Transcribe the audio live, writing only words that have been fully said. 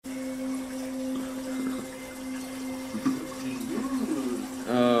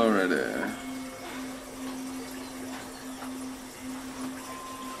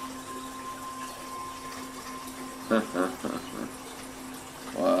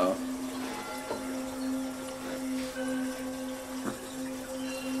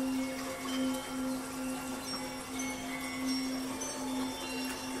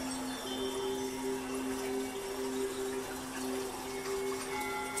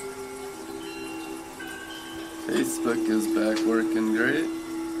Facebook is back working great.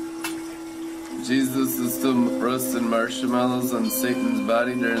 Jesus is still roasting marshmallows on Satan's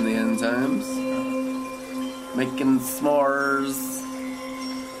body during the end times. Making s'mores.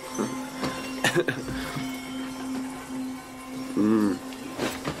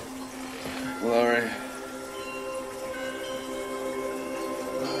 Glory.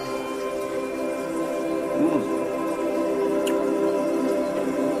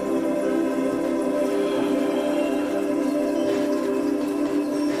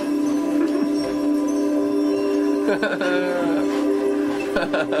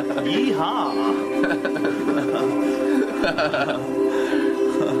 Yeehaw!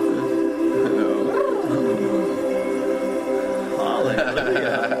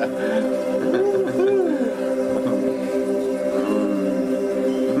 Hallelujah!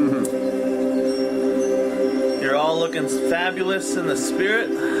 You're all looking fabulous in the spirit,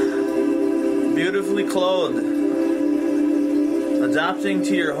 beautifully clothed, adopting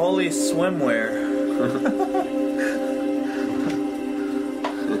to your holy swimwear.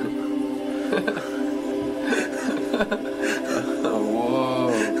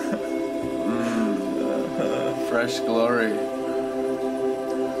 Whoa. Fresh glory.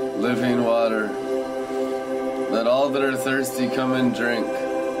 Living water. Let all that are thirsty come and drink.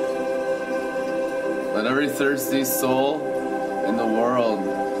 Let every thirsty soul in the world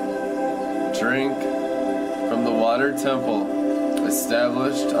drink from the water temple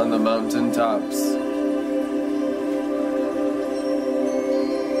established on the mountain tops.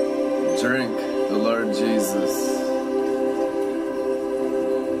 Drink the Lord Jesus.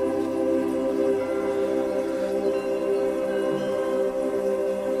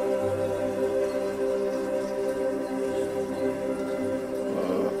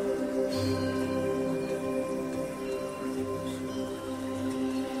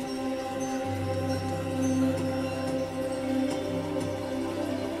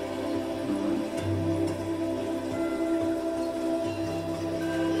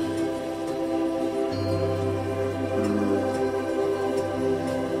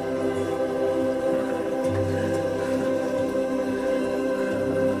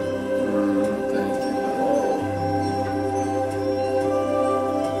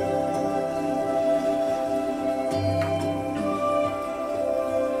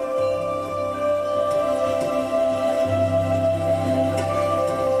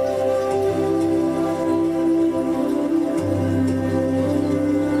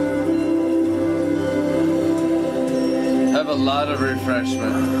 A lot of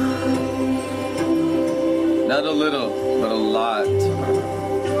refreshment. Not a little, but a lot.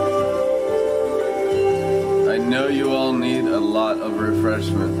 I know you all need a lot of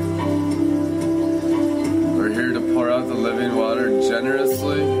refreshment. We're here to pour out the living water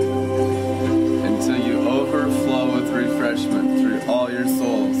generously until you overflow with refreshment through all your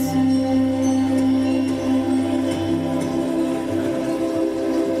souls.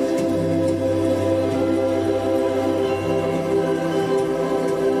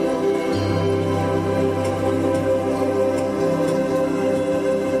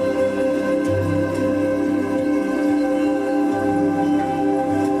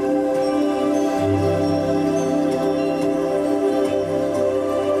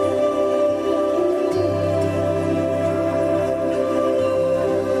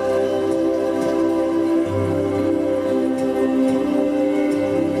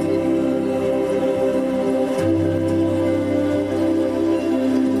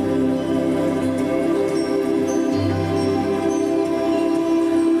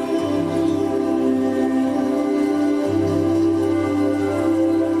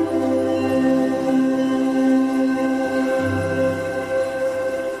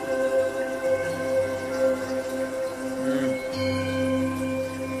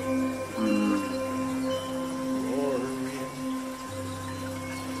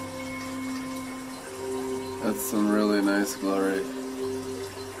 That's some really nice glory.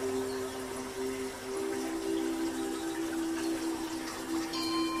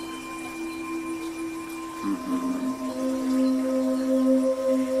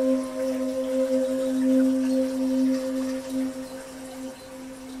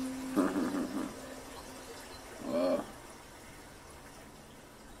 Wow.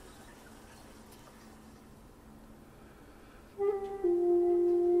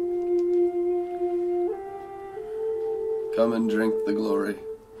 Come and drink the glory.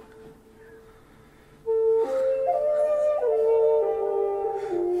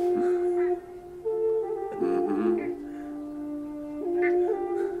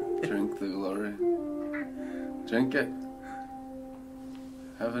 Drink the glory. Drink it.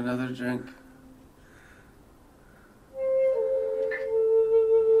 Have another drink.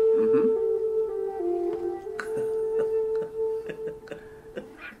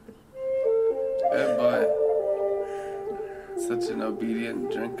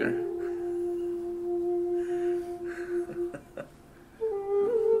 drinker.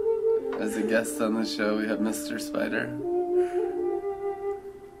 As a guest on the show, we have Mr. Spider,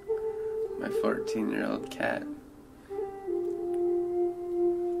 my 14-year-old cat.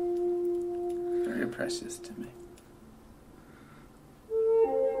 Very precious to me.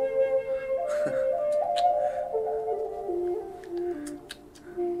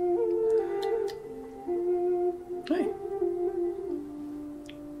 Hey,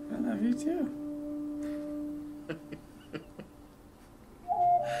 I love you too.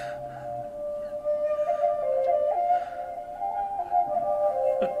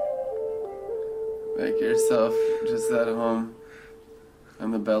 Make yourself just at home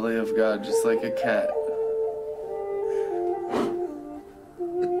in the belly of God, just like a cat.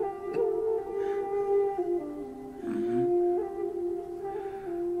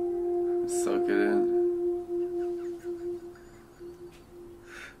 Soak it in.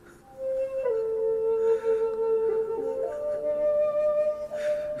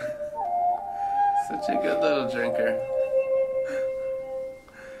 Such a good little drinker.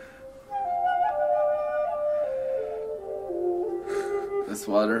 This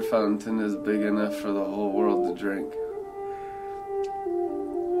water fountain is big enough for the whole world to drink.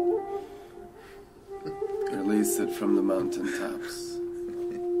 Release it from the mountaintops.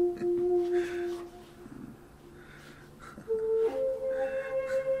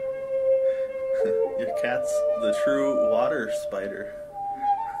 Your cat's the true water spider.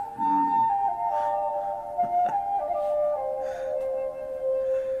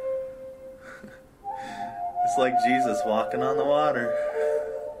 It's like Jesus walking on the water.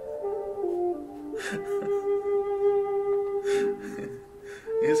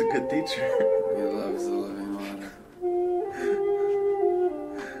 He's a good teacher. He loves the living water.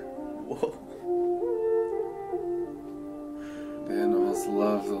 Whoa. The animals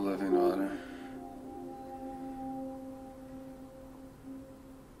love the living water.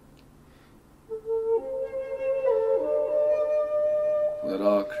 Let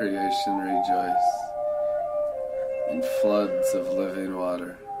all creation rejoice in floods of living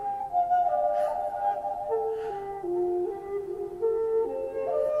water.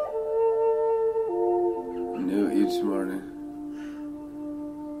 New each morning.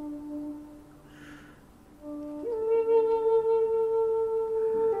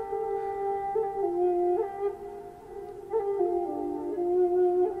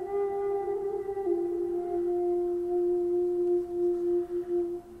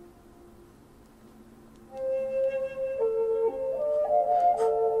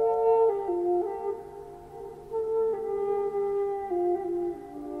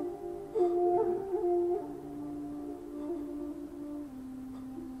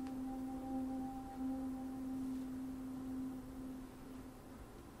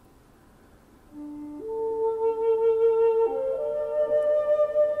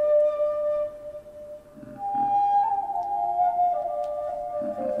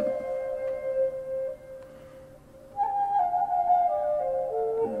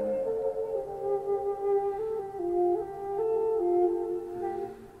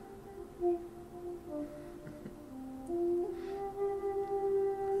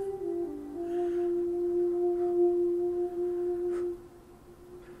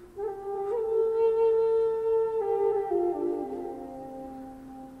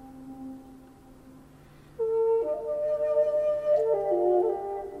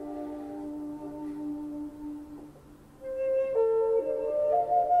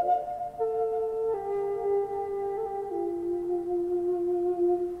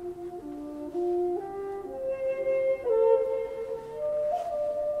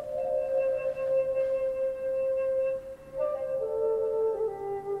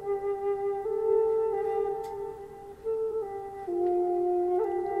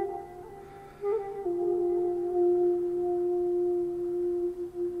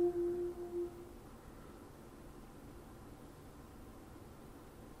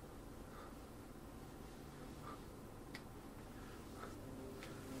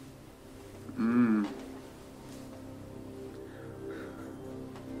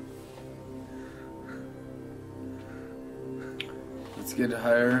 Let's get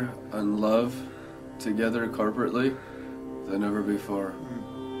higher on love together corporately than ever before.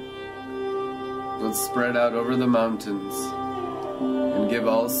 Let's spread out over the mountains and give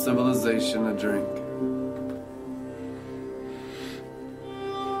all civilization a drink.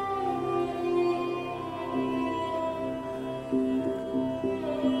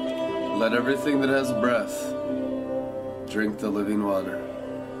 Let everything that has breath drink the living water.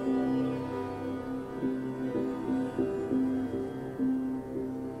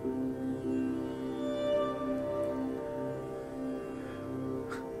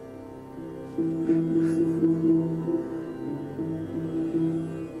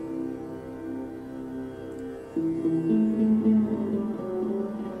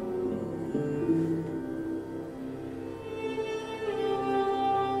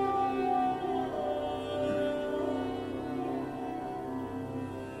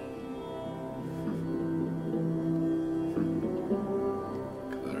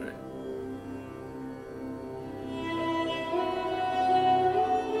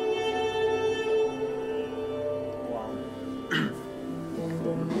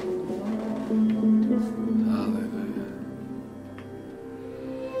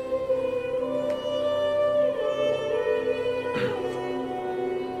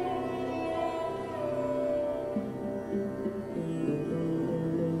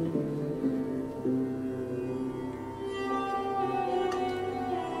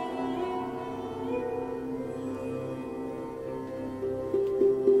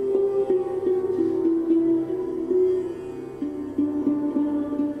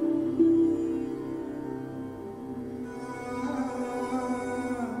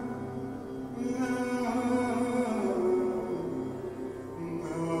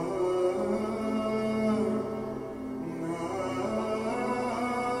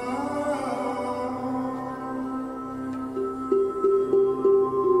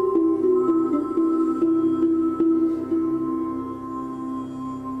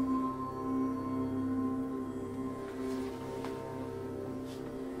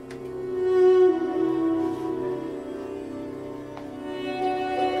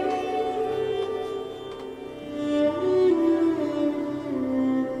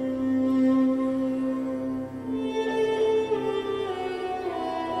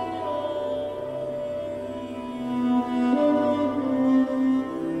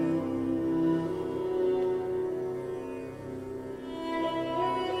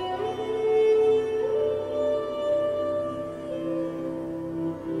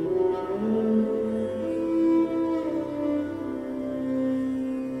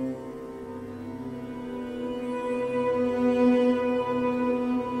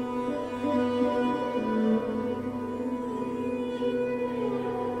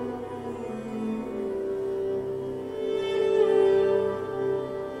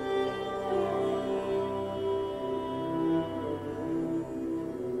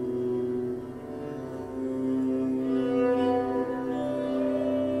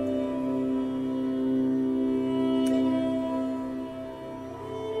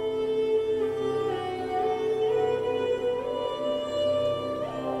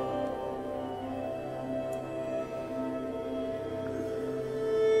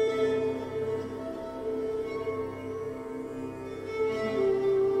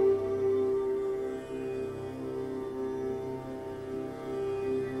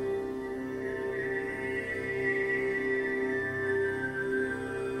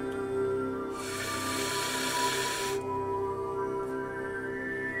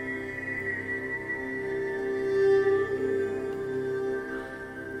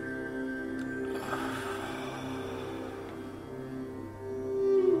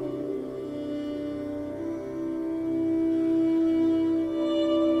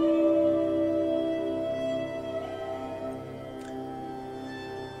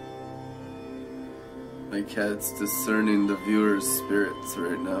 My cat's discerning the viewer's spirits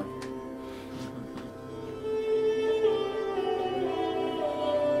right now.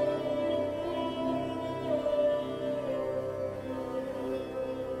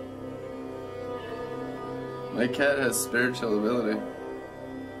 My cat has spiritual ability.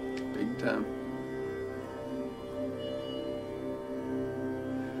 Big time.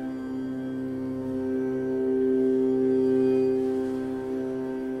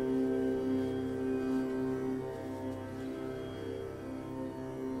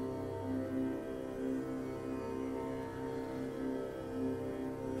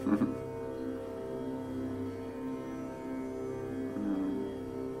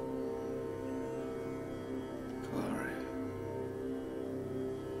 Glory.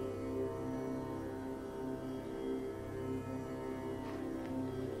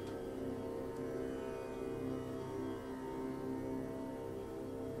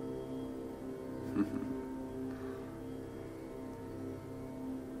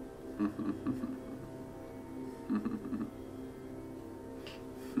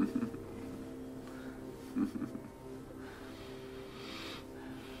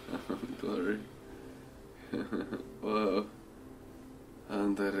 Glory. Whoa.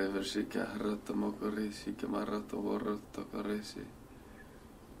 Andere versika harata mokorishi kamarato woroto korishi.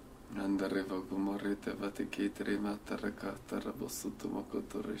 Andere vokumorite vatikitri matarakata rabosutu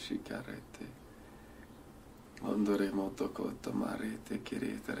mokotorishi karete. Ondore motokota marite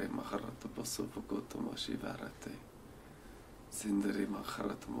kiritere maharato posupukoto moshivarate. Sindari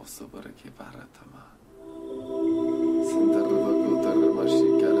maharato mosobaraki baratama. Sindari vakuta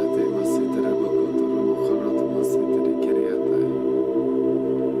ramashikarate masidere vakuta ramoharato masidere kiriate.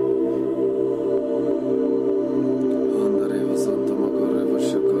 Ondare vasanto makore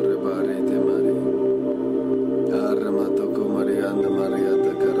vashukore barite mari. Aramato kumari anda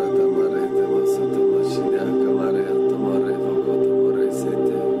mariata karata marete masuto mashinya kamare atomare vakuta more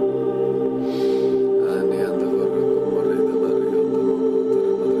sete. Ani anda varro kumare da barioto mokuta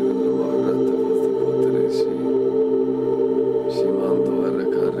ramarata vakuta reshi. Shimando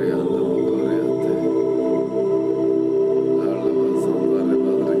varakari anda mokoriate. Arla vazon vare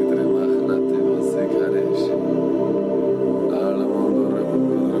vadrakidre mahrate vasekareshi. Arla mondo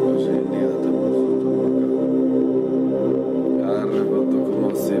repukudre vajiniata masuto maka. Arrebato como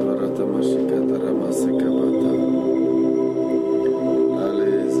si varata mashikata ramasekabata. Ale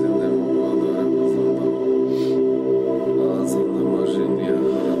izinde mukodo repuzondo. Azondo majinia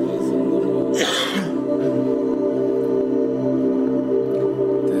harabazondo mo.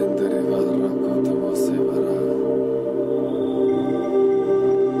 Tendere vadrakota mosevara.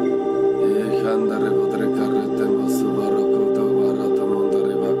 Ekhandare vodre karete mosuvarokoto varata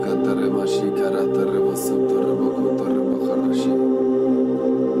mondare vakatare mashikarata revosuto revokoto revoharashi.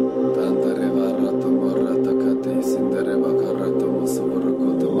 Tandare varata morata kate sindare vakarato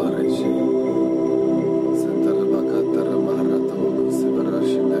mosuvarokoto marishi. Sindare vakatare maharata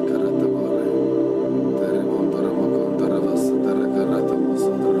mokusivarashi nakarata bore. Tere mondare mokondare vasudare karata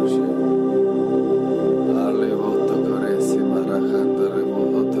mosudarashi. Ale voto koresi marachandare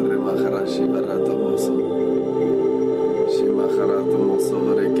vohotore maharashi varata mosu. Shimaharato mosu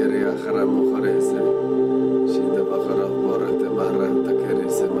varekeri achara mochorese. Shinda bakharat borete marata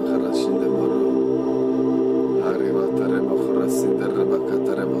kerise maharashinde moro. Arivatare mochorasindare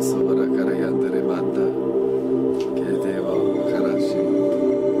bakatare mosu varakare yandere manda. Kedevo maharashi.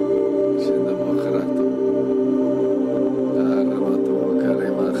 Shinda mocharato. Aramato mokare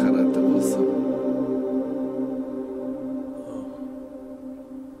maharata mosu.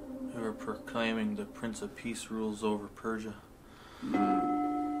 They were proclaiming the Prince of Peace rules over Persia.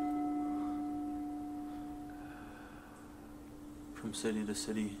 From city to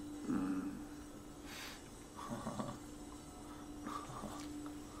city.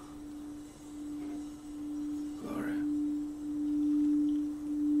 Glory.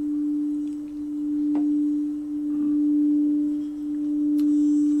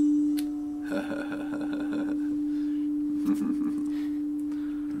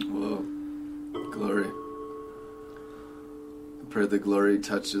 Whoa. Glory. I pray the glory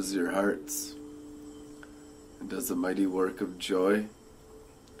touches your hearts and does a mighty work of joy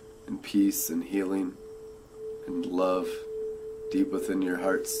and peace and healing and love deep within your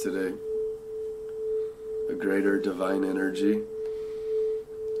hearts today. A greater divine energy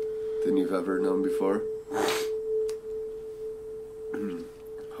than you've ever known before.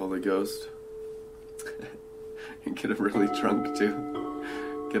 Holy Ghost. And get them really drunk too.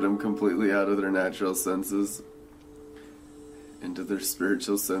 Get them completely out of their natural senses into their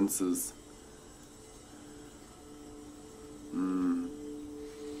spiritual senses.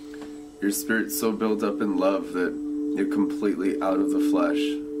 Your spirit's so built up in love that you're completely out of the flesh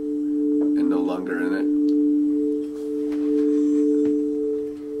and no longer in it.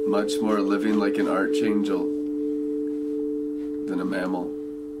 Much more living like an archangel than a mammal.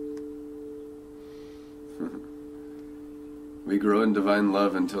 We grow in divine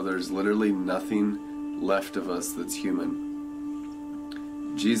love until there's literally nothing left of us that's human.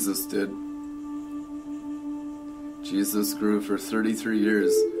 Jesus did. Jesus grew for 33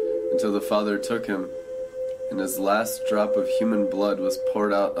 years until the Father took him, and his last drop of human blood was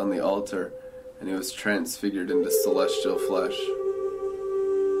poured out on the altar, and he was transfigured into celestial flesh.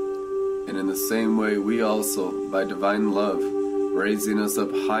 And in the same way, we also, by divine love, raising us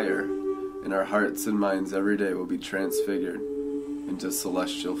up higher in our hearts and minds every day, will be transfigured into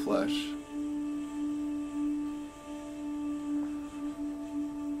celestial flesh.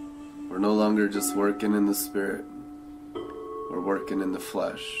 We're no longer just working in the spirit, we're working in the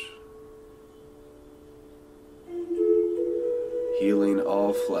flesh. Healing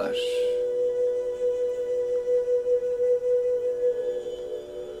all flesh.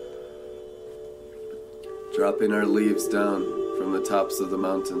 Dropping our leaves down from the tops of the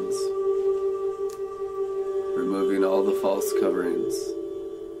mountains. Removing all the false coverings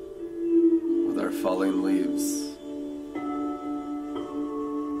with our falling leaves.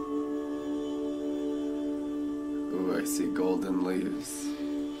 Ooh, I see golden leaves.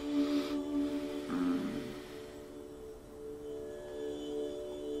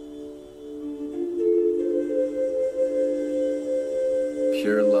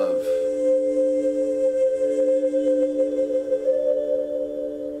 Pure love.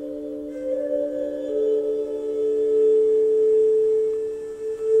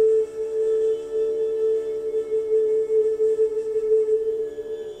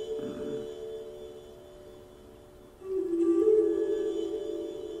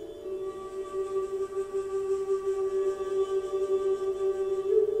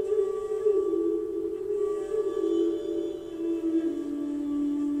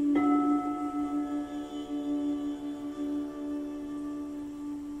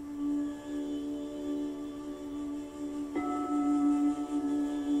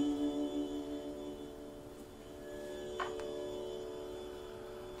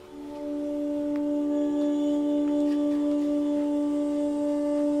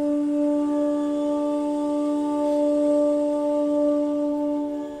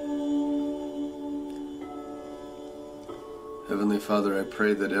 Heavenly Father, I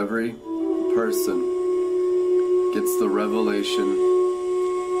pray that every person gets the revelation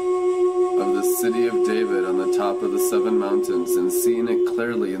of the city of David on the top of the 7 mountains and seeing it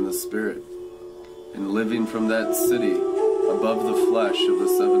clearly in the Spirit and living from that city above the flesh of the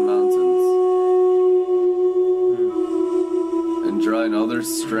 7 mountains and drawing all their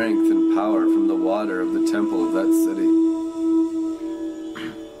strength and power from the water of the temple of that city.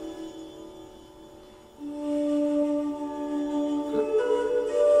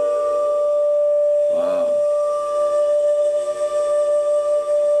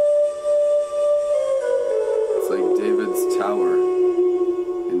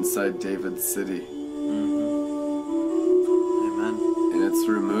 David's city. Amen. And it's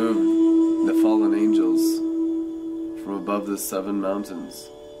removed the fallen angels from above the 7 mountains.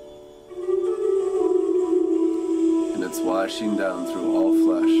 And it's washing down through all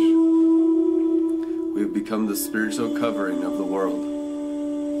flesh. We've become the spiritual covering of the world,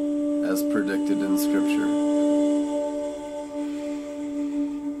 as predicted in Scripture.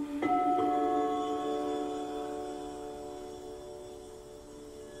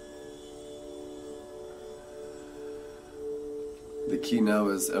 The key now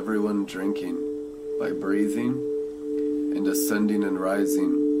is everyone drinking by breathing and ascending and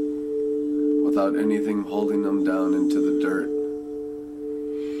rising without anything holding them down into the dirt.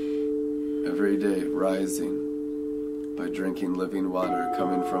 Every day rising by drinking living water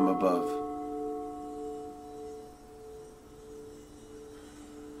coming from above.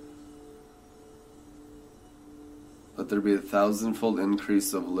 Let there be a 1,000-fold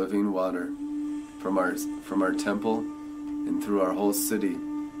increase of living water from our temple and through our whole city,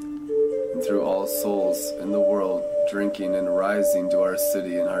 and through all souls in the world, drinking and rising to our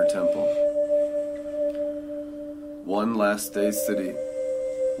city and our temple. One last day city,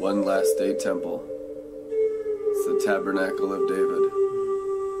 one last day temple. It's the tabernacle of David.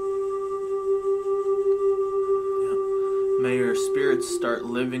 Yeah. May your spirits start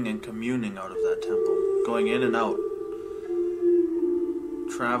living and communing out of that temple, going in and out,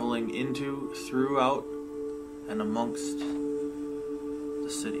 traveling into, throughout, and amongst the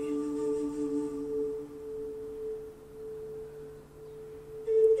city.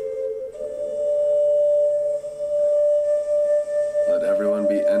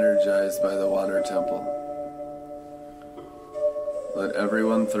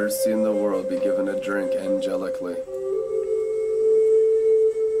 everyone thirsty in the world be given a drink angelically.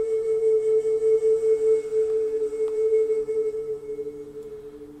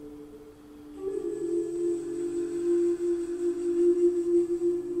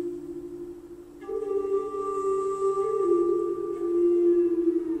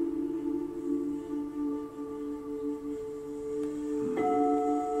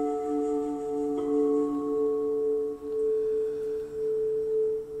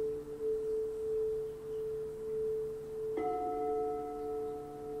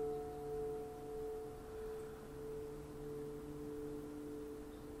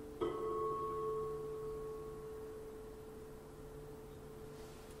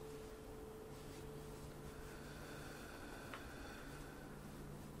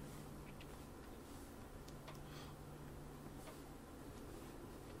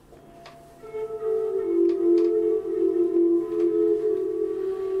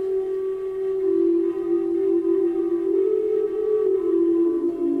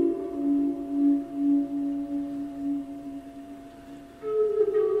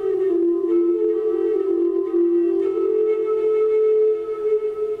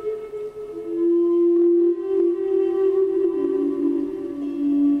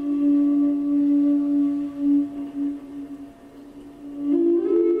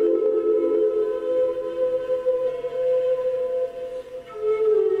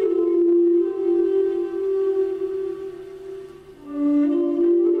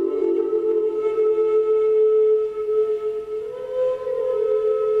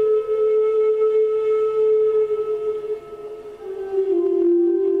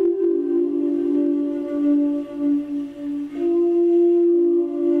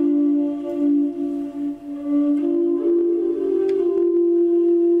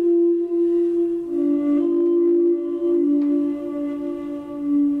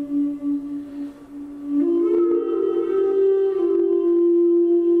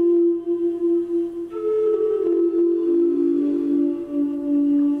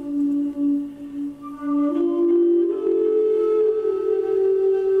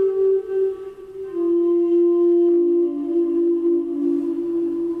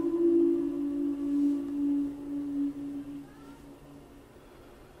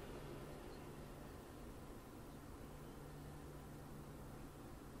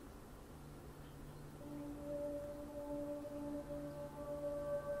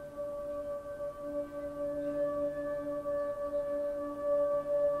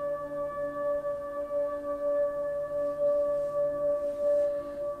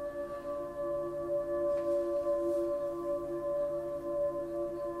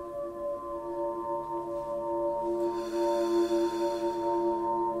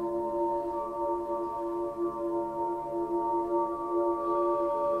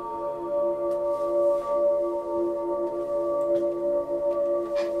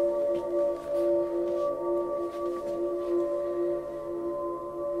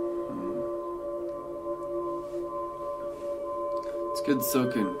 It's good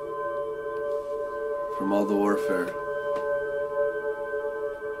soaking from all the warfare,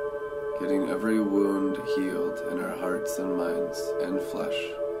 getting every wound healed in our hearts and minds and flesh.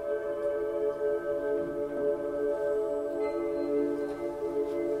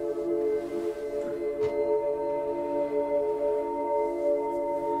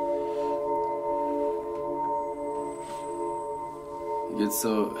 You get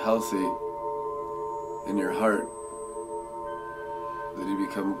so healthy in your heart that you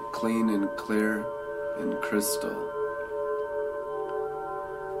become clean and clear and crystal.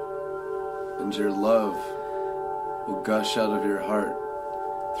 And your love will gush out of your heart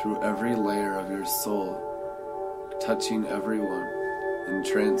through every layer of your soul, touching everyone and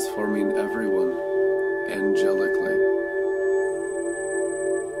transforming everyone angelically.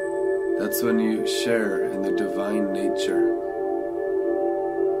 That's when you share in the divine nature,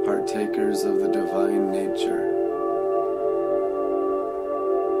 partakers of the divine nature.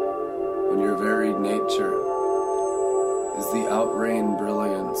 When your very nature is the outrain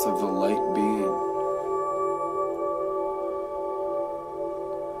brilliance of the light being,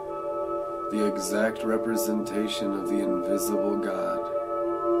 the exact representation of the invisible God.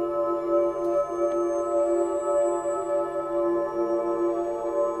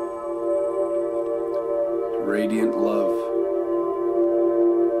 Radiant love,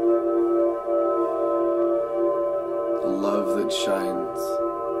 a love that shines.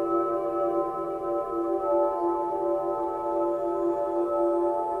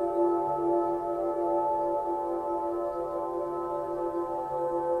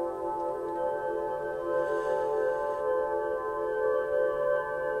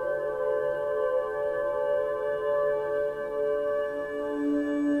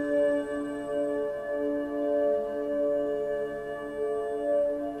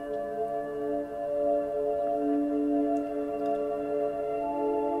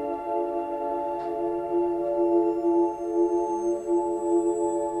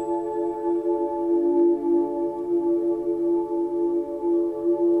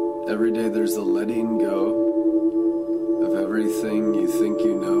 Every day there's a letting go of everything you think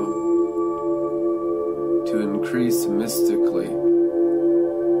you know to increase mystically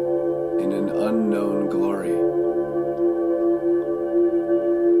in an unknown glory.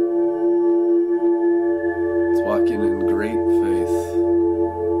 It's walking in great faith.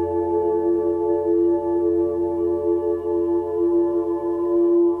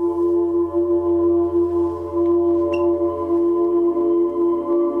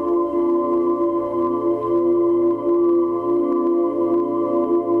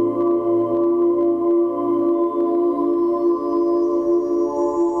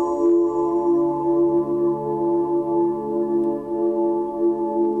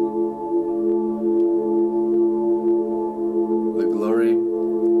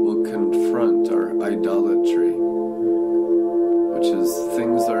 Idolatry, which is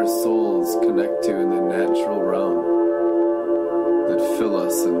things our souls connect to in the natural realm that fill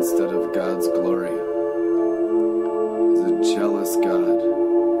us instead of God's glory. He's a jealous God.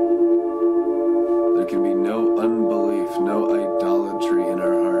 There can be no unbelief, no idolatry in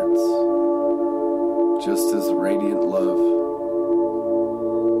our hearts, just as radiant love.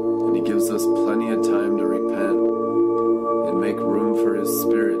 And He gives us plenty of time to repent and make room for His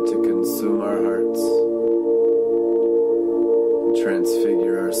Spirit to consume our hearts and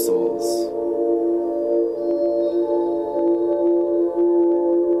transfigure our souls.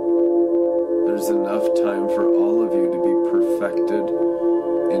 There's enough time for all of you to be perfected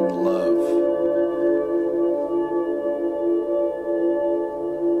in love.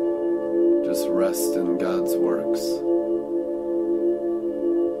 Just rest in God's works.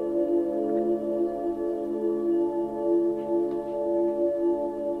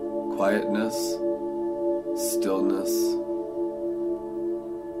 Quietness, stillness,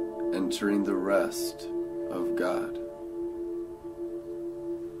 entering the rest of God.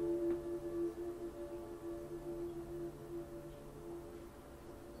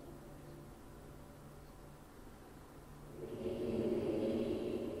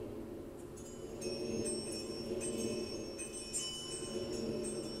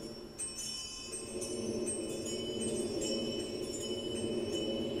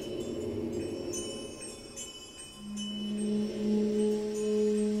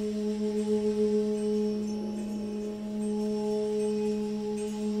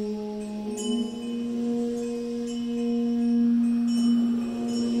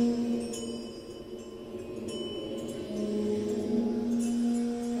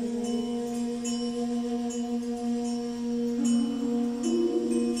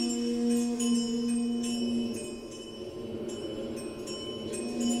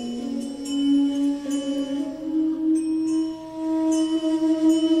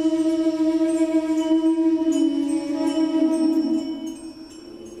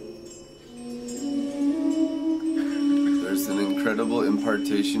 Incredible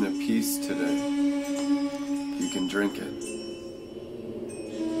impartation of peace today. You can drink it.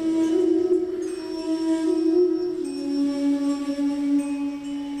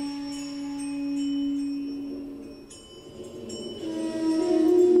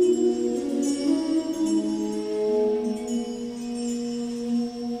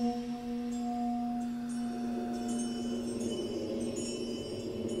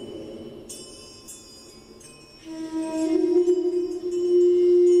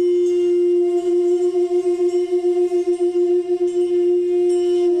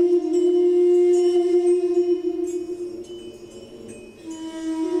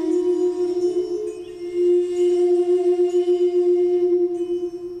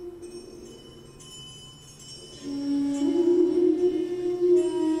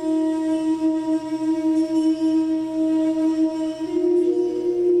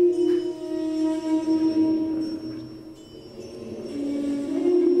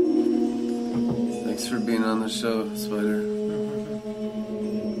 Thanks for being on the show, Spider.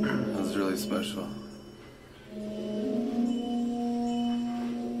 That was really special.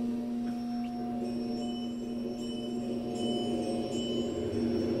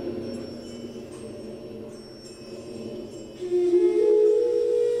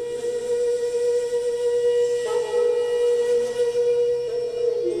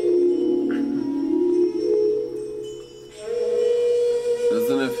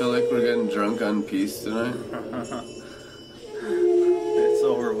 Doesn't it feel like we're getting drunk on peace tonight? It's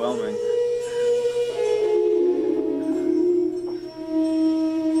overwhelming.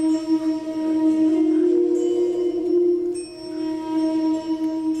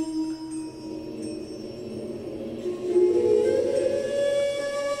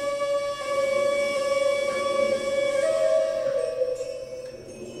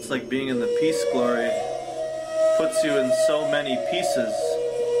 It's like being in the peace glory puts you in so many pieces,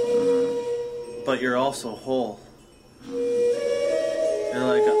 but you're also whole. You're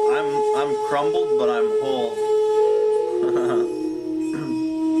like, I'm crumbled, but I'm whole.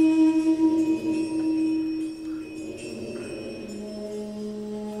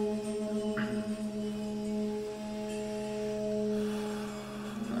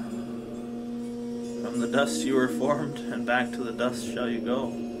 From the dust you were formed, and back to the dust shall you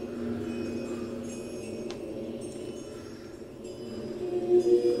go.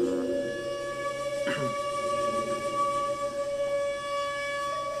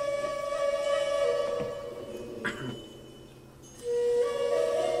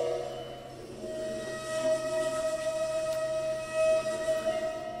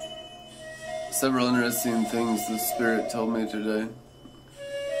 Several interesting things the Spirit told me today.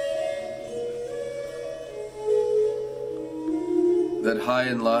 That high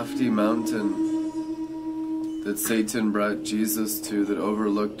and lofty mountain that Satan brought Jesus to, that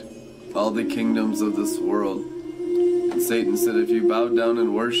overlooked all the kingdoms of this world. And Satan said, if you bow down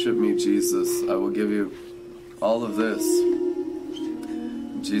and worship me, Jesus, I will give you all of this.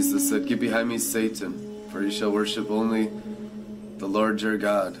 And Jesus said, get behind me, Satan, for you shall worship only the Lord your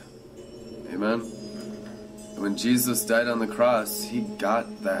God. Amen. And when Jesus died on the cross, he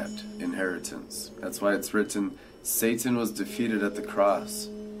got that inheritance. That's why it's written, Satan was defeated at the cross.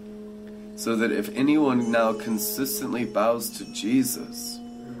 So that if anyone now consistently bows to Jesus,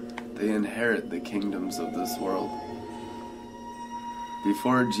 they inherit the kingdoms of this world.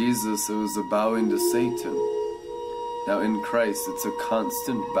 Before Jesus, it was a bowing to Satan. Now in Christ, it's a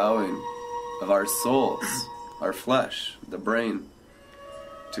constant bowing of our souls, our flesh, the brain,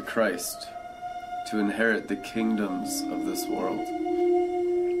 to Christ, to inherit the kingdoms of this world.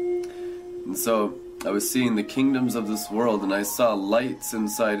 And so I was seeing the kingdoms of this world, and I saw lights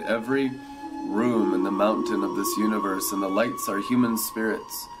inside every room in the mountain of this universe, and the lights are human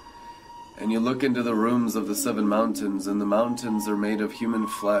spirits. And you look into the rooms of the 7 mountains, and the mountains are made of human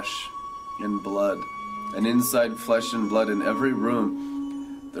flesh and blood. And inside flesh and blood, in every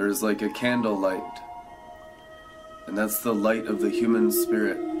room, there is like a candle light. And that's the light of the human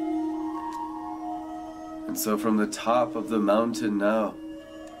spirit. And so from the top of the mountain now,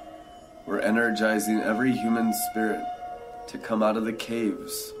 we're energizing every human spirit to come out of the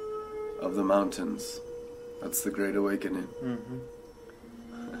caves of the mountains. That's the Great Awakening. Mm-hmm.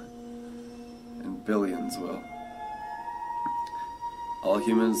 And billions will. All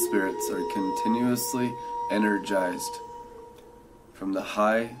human spirits are continuously energized from the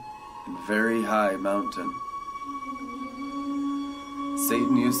high and very high mountain.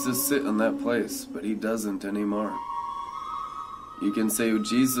 Satan used to sit on that place, but he doesn't anymore. You can say, oh,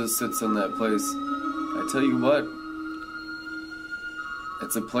 Jesus sits on that place. I tell you what,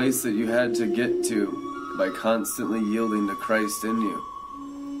 it's a place that you had to get to by constantly yielding to Christ in you.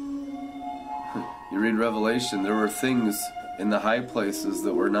 You read Revelation, there were things in the high places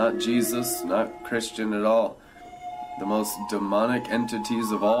that were not Jesus, not Christian at all. The most demonic entities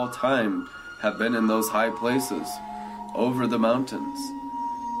of all time have been in those high places, over the mountains.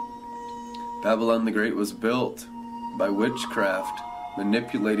 Babylon the Great was built by witchcraft,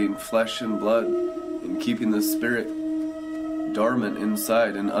 manipulating flesh and blood, and keeping the spirit dormant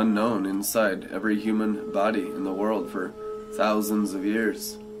inside and unknown inside every human body in the world for thousands of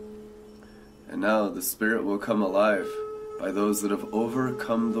years. And now the spirit will come alive by those that have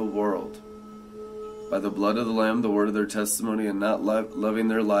overcome the world, by the blood of the Lamb, the word of their testimony, and not loving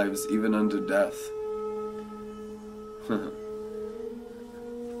their lives even unto death.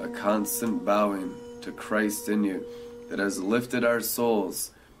 A constant bowing to Christ in you that has lifted our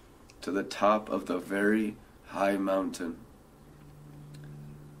souls to the top of the very high mountain.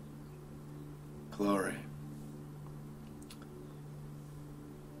 Glory.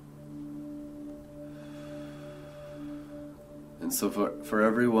 And so for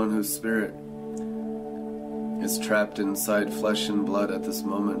everyone whose spirit is trapped inside flesh and blood at this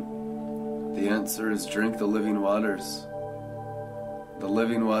moment, the answer is drink the living waters. The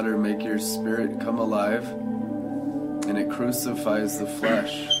living water make your spirit come alive, and it crucifies the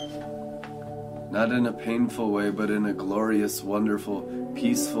flesh. Not in a painful way, but in a glorious, wonderful,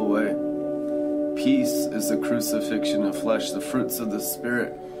 peaceful way. Peace is the crucifixion of flesh. The fruits of the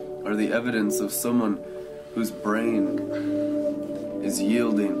Spirit are the evidence of someone whose brain is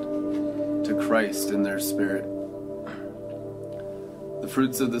yielding to Christ in their spirit. The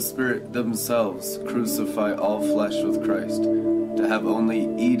fruits of the Spirit themselves crucify all flesh with Christ, to have only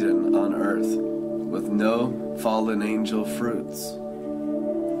Eden on earth, with no fallen angel fruits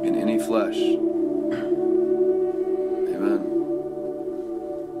in any flesh. Amen.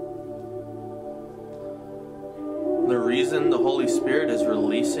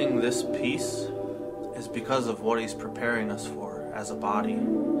 experiencing this peace is because of what He's preparing us for as a body.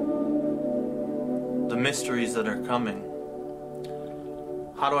 The mysteries that are coming.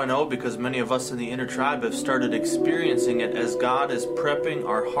 How do I know? Because many of us in the inner tribe have started experiencing it as God is prepping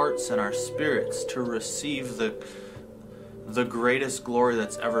our hearts and our spirits to receive the greatest glory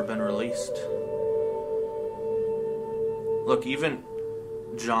that's ever been released. Look, even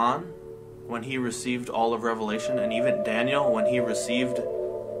John, when he received all of Revelation, and even Daniel, when he received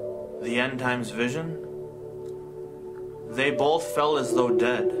the end times vision, they both fell as though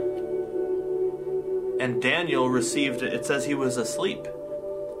dead. And Daniel received it says he was asleep.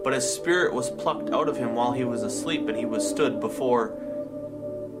 But his spirit was plucked out of him while he was asleep, and he was stood before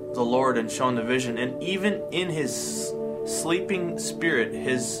the Lord and shown the vision. And even in his sleeping spirit,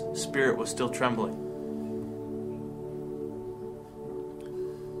 his spirit was still trembling.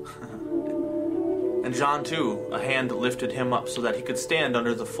 And John too, a hand lifted him up so that he could stand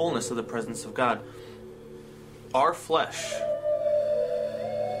under the fullness of the presence of God. Our flesh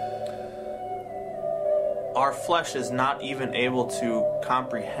is not even able to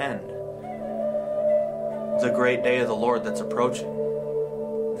comprehend the great day of the Lord that's approaching.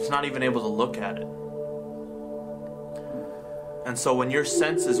 It's not even able to look at it. And so when your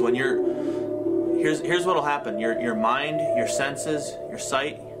senses, here's what'll happen. Your mind, your senses, your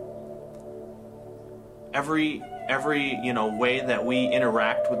sight, every way that we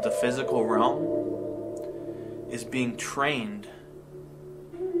interact with the physical realm is being trained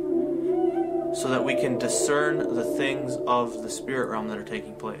so that we can discern the things of the spirit realm that are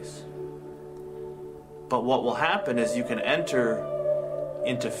taking place. But what will happen is you can enter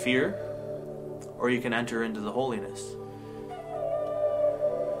into fear, or you can enter into the holiness.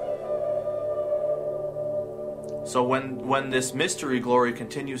 So when this mystery glory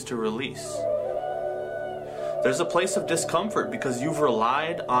continues to release, there's a place of discomfort because you've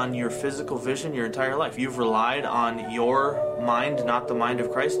relied on your physical vision your entire life. You've relied on your mind, not the mind of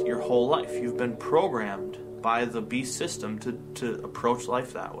Christ, your whole life. You've been programmed by the beast system to approach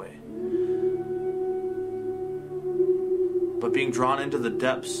life that way. But being drawn into the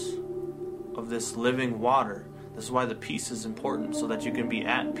depths of this living water, this is why the peace is important, so that you can be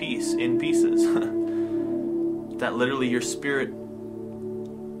at peace in pieces. That literally your spirit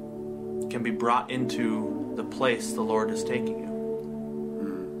can be brought into the place the Lord is taking you.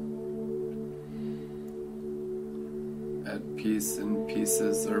 At peace in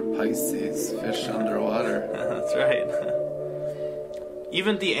pieces, or Pisces, fish underwater. That's right.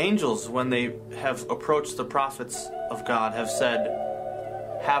 Even the angels, when they have approached the prophets of God, have said,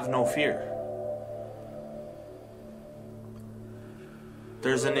 "Have no fear."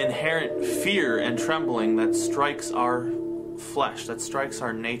 There's an inherent fear and trembling that strikes our flesh, that strikes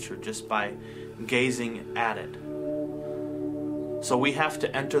our nature just by gazing at it. So we have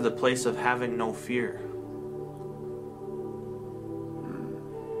to enter the place of having no fear.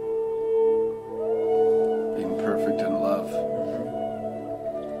 Being perfect in love.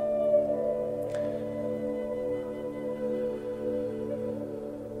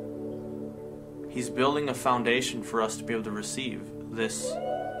 He's building a foundation for us to be able to receive these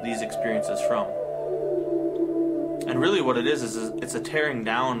experiences from. And really what it is it's a tearing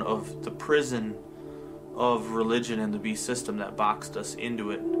down of the prison of religion and the beast system that boxed us into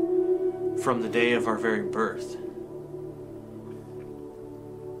it from the day of our very birth.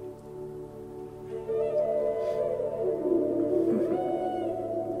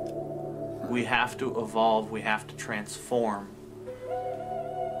 We have to evolve, we have to transform.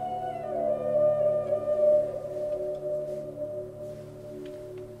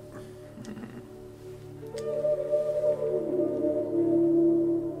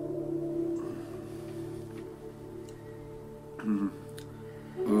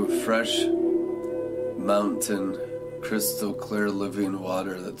 Fresh mountain, crystal clear living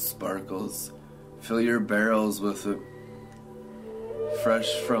water that sparkles. Fill your barrels with it.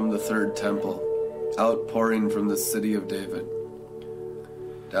 Fresh from the third temple, outpouring from the city of David.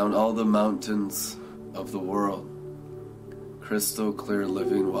 Down all the mountains of the world. Crystal clear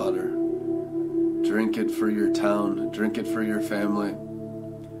living water. Drink it for your town. Drink it for your family.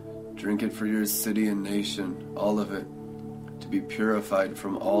 Drink it for your city and nation. All of it. To be purified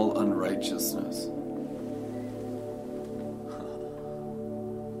from all unrighteousness.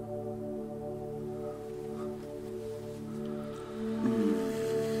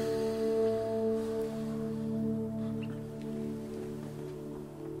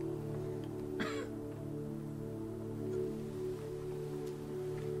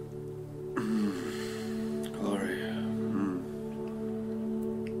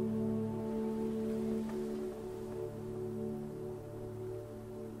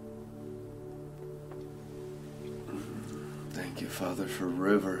 Thank you, Father, for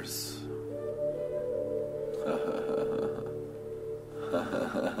rivers.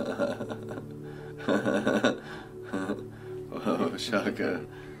 Oh, Shaka.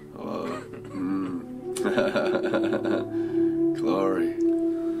 Oh. Glory.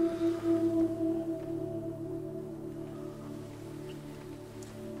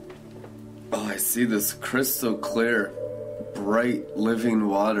 Oh, I see this crystal clear, bright, living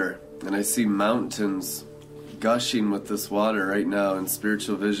water. And I see mountains gushing with this water right now in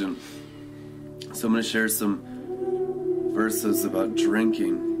spiritual vision. So I'm going to share some verses about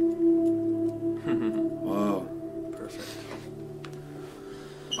drinking. Whoa. Perfect.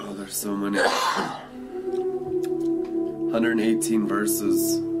 Oh, there's so many. 118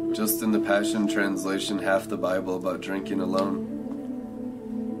 verses just in the Passion Translation, half the Bible about drinking alone.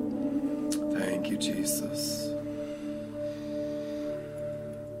 Thank you, Jesus.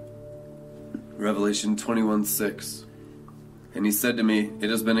 Revelation 21:6. And he said to me,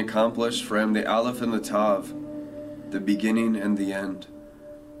 it has been accomplished, for I am the Aleph and the Tav, the beginning and the end.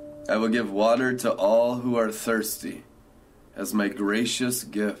 I will give water to all who are thirsty as my gracious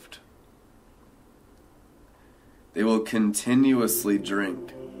gift. They will continuously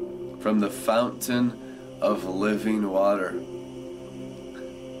drink from the fountain of living water.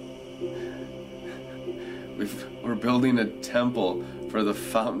 We're building a temple for the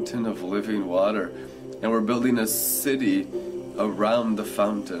fountain of living water, and we're building a city around the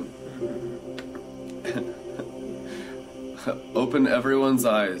fountain. Open everyone's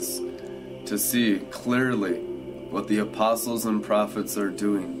eyes to see clearly what the apostles and prophets are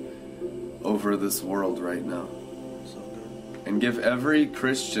doing over this world right now. And give every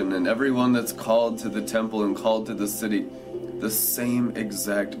Christian and everyone that's called to the temple and called to the city the same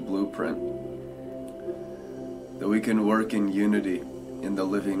exact blueprint, that we can work in unity in the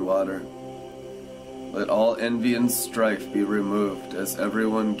living water. Let all envy and strife be removed as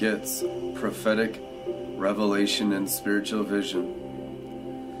everyone gets prophetic revelation and spiritual vision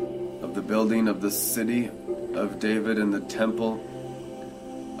of the building of the city of David and the temple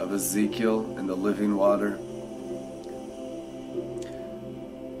of Ezekiel and the living water.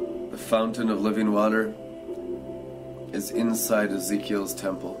 The fountain of living water is inside Ezekiel's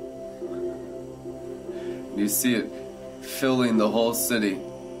temple. You see it filling the whole city,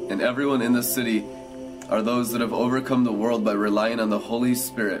 and everyone in the city are those that have overcome the world by relying on the Holy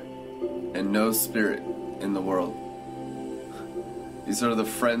Spirit and no spirit in the world. These are the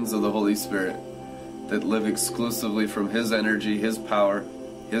friends of the Holy Spirit that live exclusively from His energy, His power,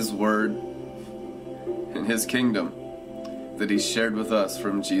 His word, and His kingdom that He shared with us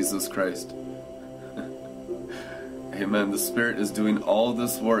from Jesus Christ. Amen. The Spirit is doing all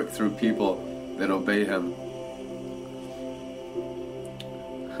this work through people that obey Him.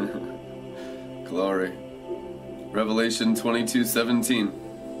 Glory. Revelation 22:17.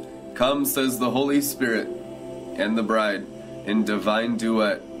 Come, says the Holy Spirit and the bride in divine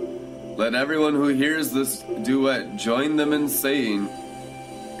duet. Let everyone who hears this duet join them in saying,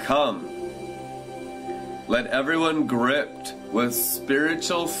 come. Let everyone gripped with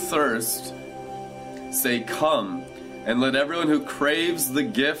spiritual thirst say, come. And let everyone who craves the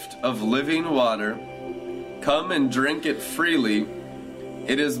gift of living water come and drink it freely.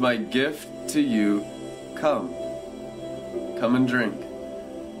 It is my gift to you. Come. Come and drink.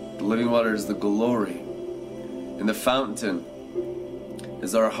 The living water is the glory. And the fountain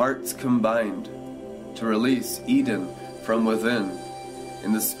is our hearts combined to release Eden from within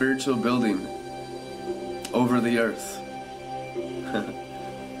in the spiritual building over the earth.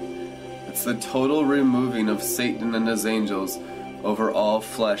 It's the total removing of Satan and his angels over all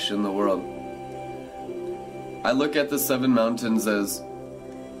flesh in the world. I look at the 7 mountains as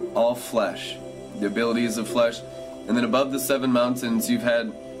all flesh, the abilities of flesh, and then above the 7 mountains you've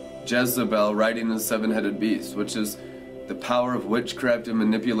had Jezebel riding the 7-headed beast, which is the power of witchcraft and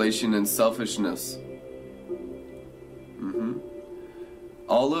manipulation and selfishness.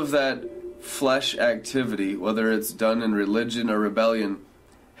 All of that flesh activity, whether it's done in religion or rebellion,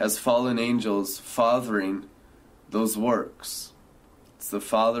 has fallen angels fathering those works. It's the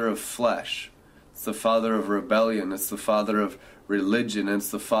father of flesh. It's the father of rebellion. It's the father of religion. It's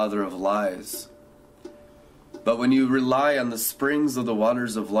the father of lies. But when you rely on the springs of the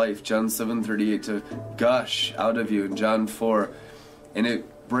waters of life, John 7:38, to gush out of you in John 4, and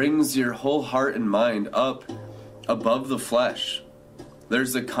it brings your whole heart and mind up above the flesh.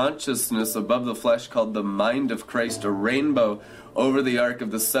 There's a consciousness above the flesh called the mind of Christ, a rainbow over the ark of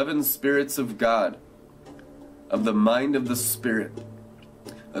the 7 spirits of God, of the mind of the Spirit,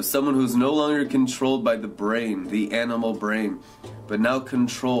 of someone who's no longer controlled by the brain, the animal brain, but now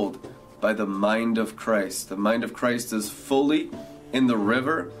controlled by the mind of Christ. The mind of Christ is fully in the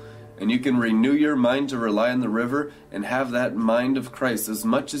river, and you can renew your mind to rely on the river and have that mind of Christ as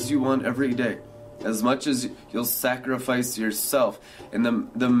much as you want every day, as much as you'll sacrifice yourself. And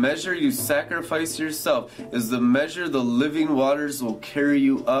the measure you sacrifice yourself is the measure the living waters will carry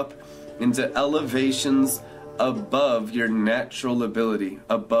you up into elevations above your natural ability,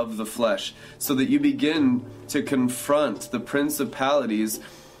 above the flesh, so that you begin to confront the principalities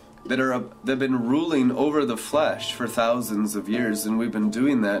that have been ruling over the flesh for thousands of years. And we've been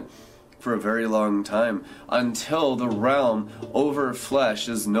doing that for a very long time, until the realm over flesh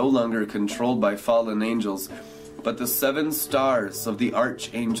is no longer controlled by fallen angels, but the 7 stars of the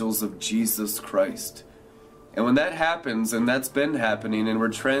archangels of Jesus Christ. And when that happens, and that's been happening, and we're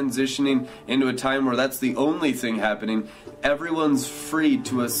transitioning into a time where that's the only thing happening, everyone's free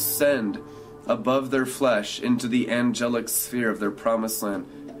to ascend above their flesh into the angelic sphere of their promised land,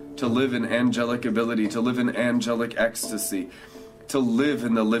 to live in angelic ability, to live in angelic ecstasy, to live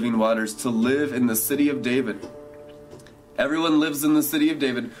in the living waters, to live in the city of David. Everyone lives in the city of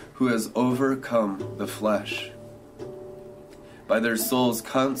David who has overcome the flesh by their souls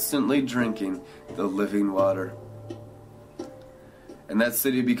constantly drinking the living water. And that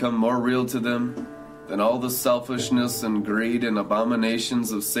city become more real to them than all the selfishness and greed and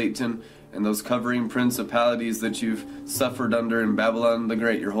abominations of Satan and those covering principalities that you've suffered under in Babylon the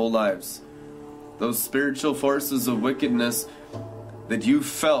Great your whole lives. Those spiritual forces of wickedness that you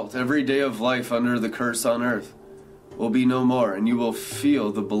felt every day of life under the curse on earth will be no more, and you will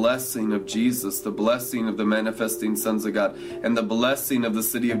feel the blessing of Jesus, the blessing of the manifesting sons of God, and the blessing of the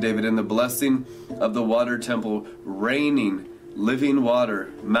city of David, and the blessing of the water temple, raining living water,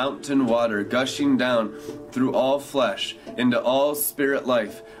 mountain water, gushing down through all flesh, into all spirit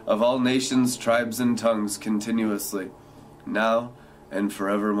life of all nations, tribes, and tongues continuously, now and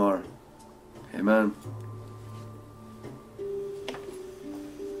forevermore. Amen.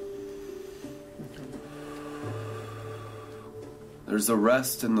 There's a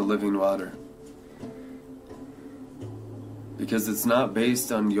rest in the living water, because it's not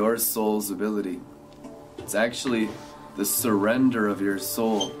based on your soul's ability. It's actually the surrender of your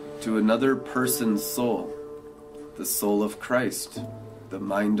soul to another person's soul, the soul of Christ, the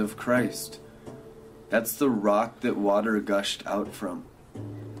mind of Christ. That's the rock that water gushed out from.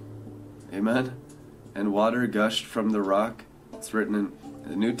 Amen? And water gushed from the rock. It's written in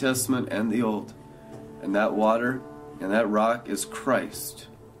the New Testament and the Old. And that water and that rock is Christ.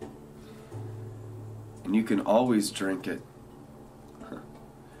 And you can always drink it.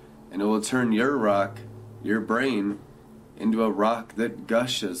 And it will turn your rock, your brain, into a rock that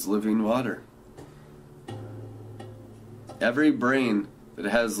gushes living water. Every brain that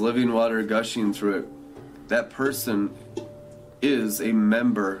has living water gushing through it, that person is a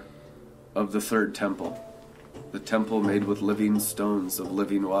member of the third temple. The temple made with living stones of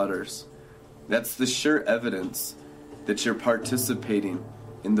living waters. That's the sure evidence that you're participating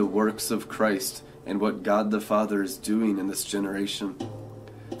in the works of Christ and what God the Father is doing in this generation.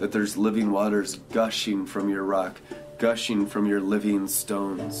 That there's living waters gushing from your rock, gushing from your living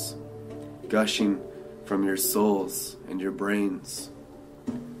stones, gushing from your souls and your brains.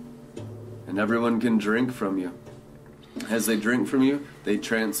 And everyone can drink from you. As they drink from you, they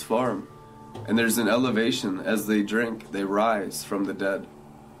transform. And there's an elevation. As they drink, they rise from the dead.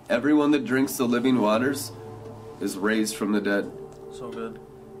 Everyone that drinks the living waters is raised from the dead. So good.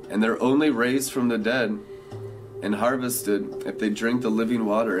 And they're only raised from the dead and harvested if they drink the living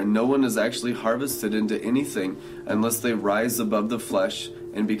water. And no one is actually harvested into anything unless they rise above the flesh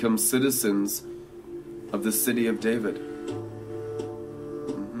and become citizens of the city of David.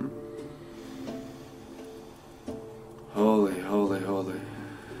 Holy, holy, holy.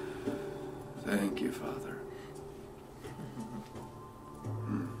 Thank you, Father.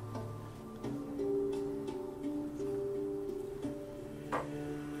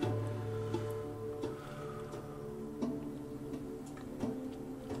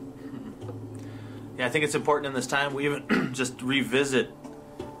 Yeah, I think it's important in this time we even just revisit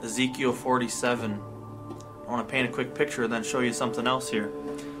Ezekiel 47. I want to paint a quick picture and then show you something else here.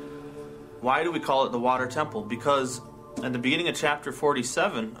 Why do we call it the water temple? Because at the beginning of chapter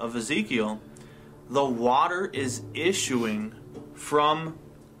 47 of Ezekiel, the water is issuing from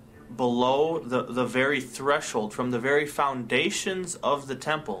below the very threshold, from the very foundations of the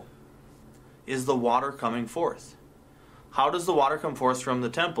temple, is the water coming forth. How does the water come forth from the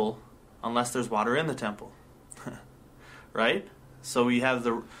temple unless there's water in the temple? Right? So we have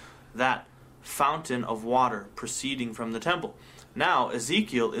that fountain of water proceeding from the temple. Now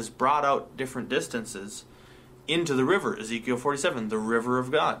Ezekiel is brought out different distances into the river. Ezekiel 47, the river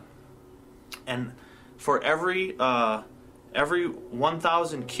of God. And for every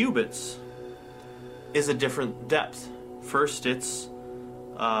 1,000 cubits is a different depth. First it's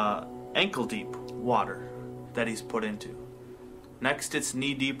ankle deep water that he's put into. Next it's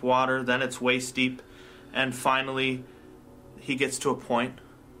knee deep water, then it's waist deep, and finally he gets to a point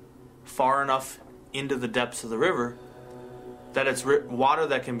far enough into the depths of the river that it's water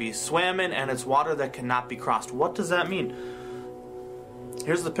that can be swam in, and it's water that cannot be crossed. What does that mean?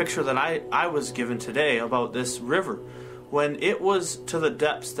 Here's the picture that I was given today about this river. When it was to the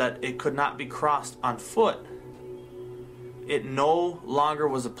depths that it could not be crossed on foot, it no longer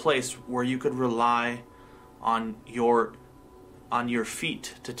was a place where you could rely on your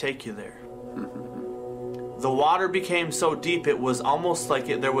feet to take you there. The water became so deep it was almost like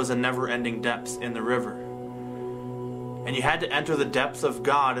there was a never-ending depth in the river. And you had to enter the depth of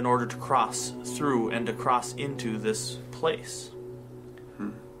God in order to cross through and to cross into this place.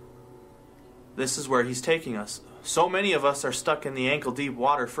 This is where he's taking us. So many of us are stuck in the ankle-deep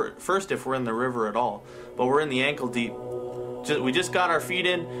water, first if we're in the river at all. But we're in the ankle-deep. We just got our feet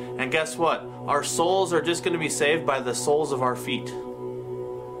in, and guess what? Our souls are just going to be saved by the soles of our feet.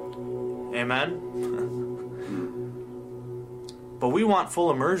 Amen? But we want full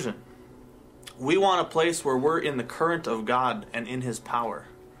immersion. We want a place where we're in the current of God and in His power,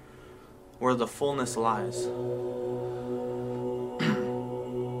 where the fullness lies.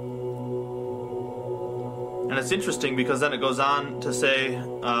 And it's interesting because then it goes on to say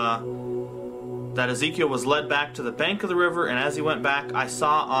that Ezekiel was led back to the bank of the river, and as he went back, I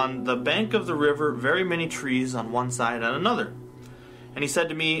saw on the bank of the river very many trees on one side and another. And he said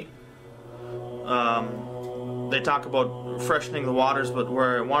to me, they talk about freshening the waters, but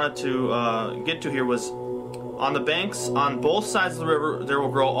where I wanted to get to here was on the banks on both sides of the river there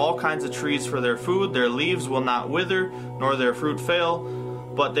will grow all kinds of trees for their food. Their leaves will not wither, nor their fruit fail,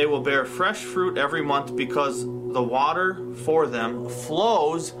 but they will bear fresh fruit every month, because the water for them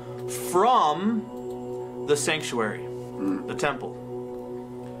flows from the sanctuary, the temple.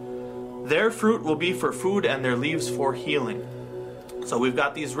 Their fruit will be for food and their leaves for healing. So we've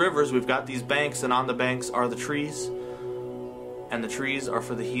got these rivers, we've got these banks, and on the banks are the trees, and the trees are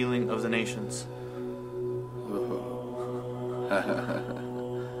for the healing of the nations.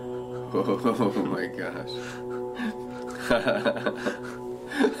 Oh my gosh.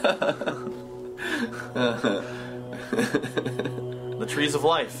 The trees of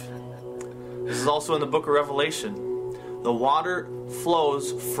life. This is also in the book of Revelation. The water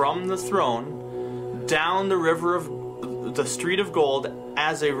flows from the throne down the river of the street of gold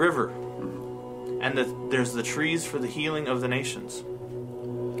as a river, and there's the trees for the healing of the nations.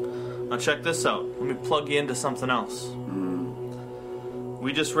 Now check this out. Let me plug you into something else.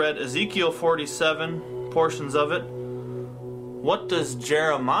 We just read Ezekiel 47, portions of it. What does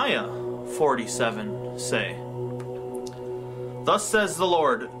Jeremiah 47 say? Thus says the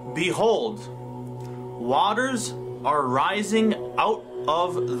Lord, behold, waters are rising out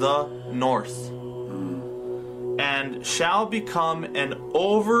of the north, and shall become an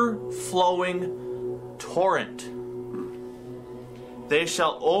overflowing torrent. They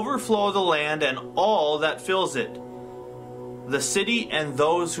shall overflow the land and all that fills it, the city and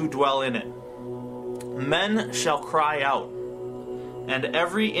those who dwell in it. Men shall cry out, and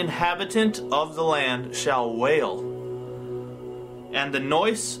every inhabitant of the land shall wail. And the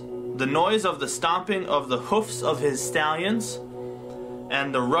noise of the stomping of the hoofs of his stallions,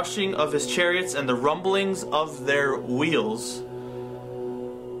 and the rushing of his chariots, and the rumblings of their wheels.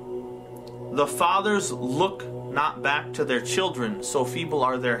 The fathers look not back to their children, so feeble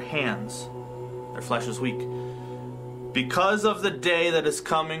are their hands. Their flesh is weak. Because of the day that is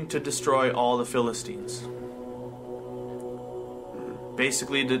coming to destroy all the Philistines.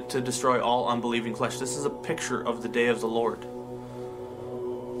 Basically to destroy all unbelieving flesh. This is a picture of the day of the Lord.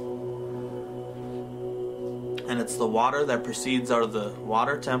 And it's the water that proceeds out of the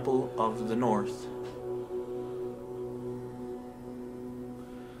water temple of the north.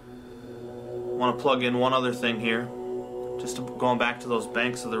 I want to plug in one other thing here. Just going back to those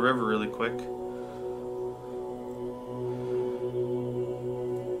banks of the river really quick.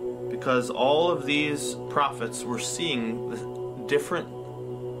 Because all of these prophets were seeing the different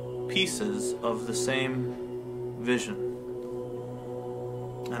pieces of the same vision.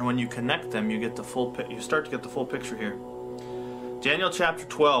 And when you connect them, you start to get the full picture here. Daniel chapter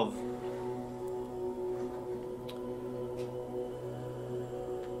 12.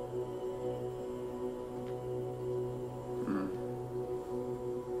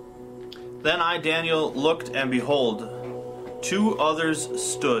 Then I, Daniel, looked, and behold, two others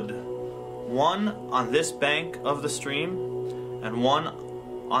stood, one on this bank of the stream, and one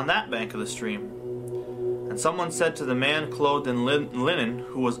on that bank of the stream. And someone said to the man clothed in linen,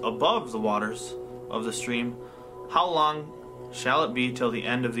 who was above the waters of the stream, "How long shall it be till the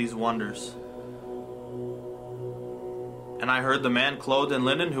end of these wonders?" And I heard the man clothed in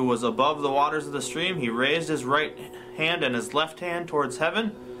linen, who was above the waters of the stream. He raised his right hand and his left hand towards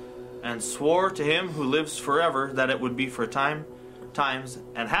heaven, and swore to him who lives forever that it would be for times,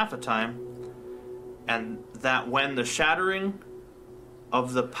 and half a time, and that when the shattering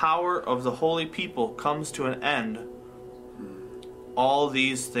of the power of the holy people comes to an end, all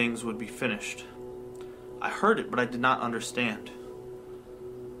these things would be finished. I heard it, but I did not understand.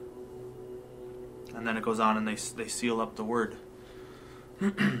 And then it goes on and they seal up the word.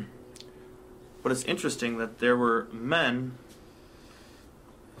 But it's interesting that there were men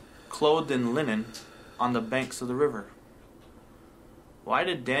clothed in linen on the banks of the river. Why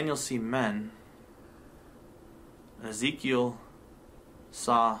did Daniel see men? Ezekiel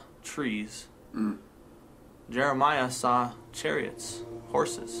saw trees. Jeremiah saw chariots,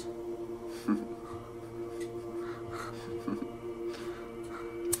 horses.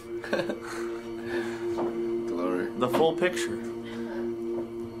 Glory. The full picture.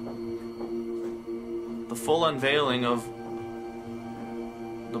 The full unveiling of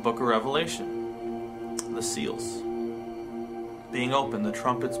the book of Revelation. The seals being opened, the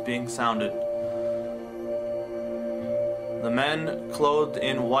trumpets being sounded. The men clothed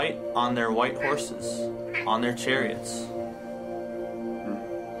in white on their white horses, on their chariots.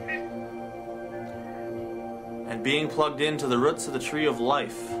 And being plugged into the roots of the tree of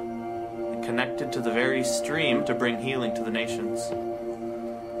life, and connected to the very stream to bring healing to the nations.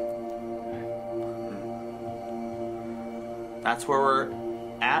 That's where we're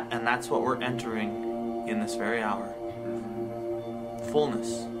at, and that's what we're entering in this very hour.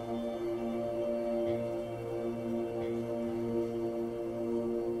 Fullness.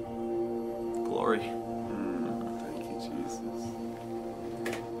 Glory. Thank you, Jesus.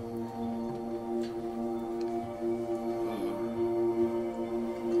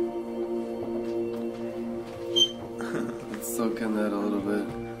 Let's soak in that a little bit.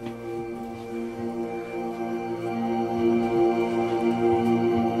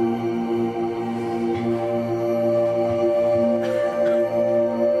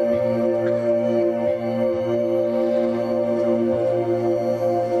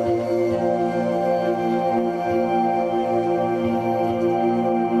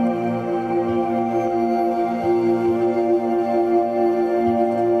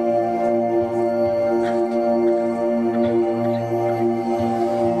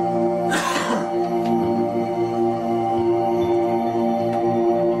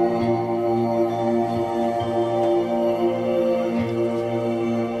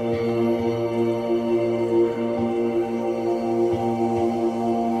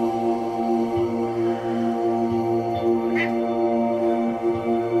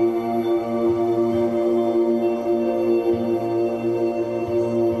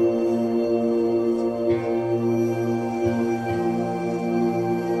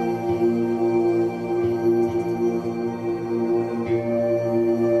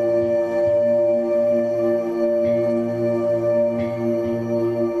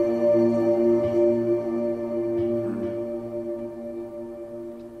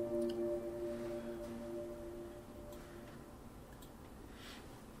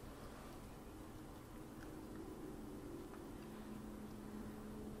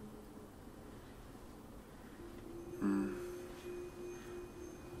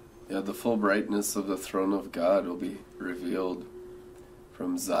 Yeah, the full brightness of the throne of God will be revealed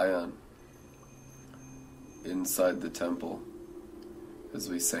from Zion inside the temple as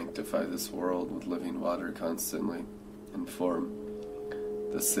we sanctify this world with living water constantly and form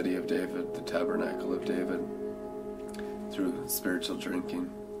the city of David, the tabernacle of David, through spiritual drinking,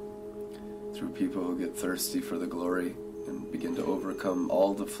 through people who get thirsty for the glory and begin to overcome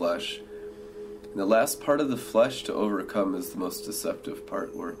all the flesh. And the last part of the flesh to overcome is the most deceptive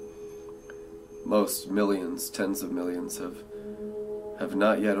part, where most millions, tens of millions have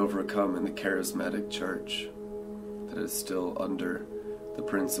not yet overcome in the charismatic church that is still under the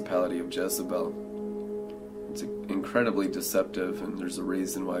principality of Jezebel. It's incredibly deceptive, and there's a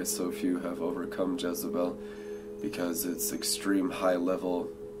reason why so few have overcome Jezebel, because it's extreme high-level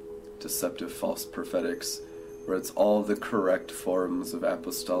deceptive false prophetics, where it's all the correct forms of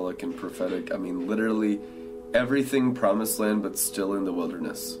apostolic and prophetic. I mean, literally everything promised land, but still in the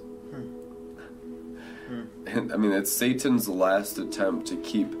wilderness. And I mean, it's Satan's last attempt to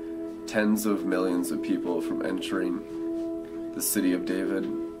keep tens of millions of people from entering the city of David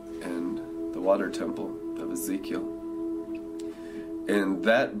and the water temple of Ezekiel. And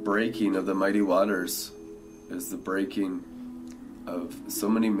that breaking of the mighty waters is the breaking of so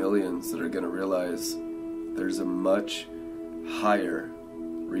many millions that are going to realize there's a much higher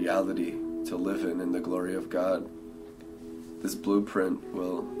reality to live in the glory of God. This blueprint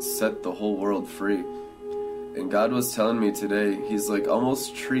will set the whole world free. And God was telling me today, He's like,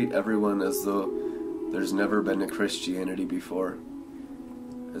 almost treat everyone as though there's never been a Christianity before.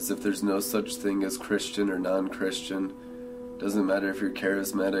 As if there's no such thing as Christian or non-Christian. Doesn't matter if you're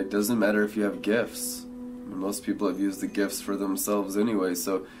charismatic, doesn't matter if you have gifts. Most people have used the gifts for themselves anyway,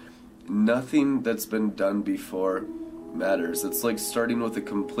 so nothing that's been done before matters. It's like starting with a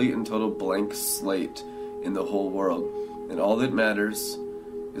complete and total blank slate in the whole world. And all that matters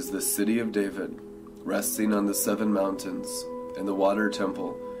is the city of David, resting on the 7 mountains, and the water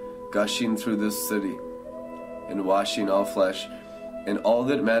temple, gushing through this city, and washing all flesh. And all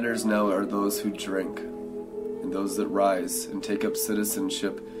that matters now are those who drink, and those that rise and take up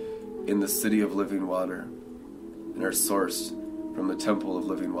citizenship in the city of living water, and are sourced from the temple of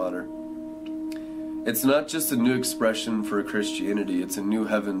living water. It's not just a new expression for Christianity, it's a new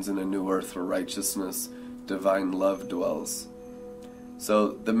heavens and a new earth where righteousness, divine love dwells. So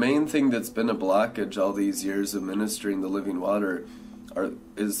the main thing that's been a blockage all these years of ministering the living water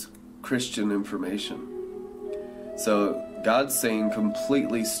is Christian information. So God's saying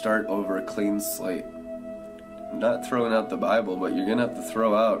completely start over a clean slate. I'm not throwing out the Bible, but you're going to have to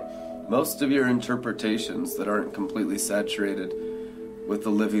throw out most of your interpretations that aren't completely saturated with the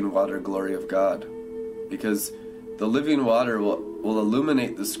living water glory of God. Because the living water will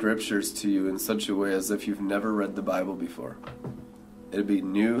illuminate the scriptures to you in such a way as if you've never read the Bible before. It'll be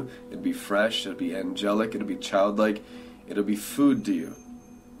new, it'll be fresh, it'll be angelic, it'll be childlike, it'll be food to you.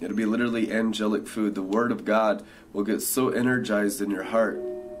 It'll be literally angelic food. The Word of God will get so energized in your heart,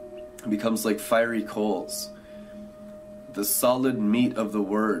 it becomes like fiery coals. The solid meat of the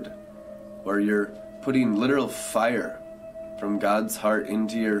Word, where you're putting literal fire from God's heart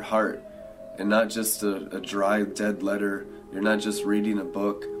into your heart, and not just a dry, dead letter. You're not just reading a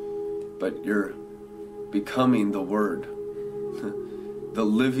book, but you're becoming the Word. The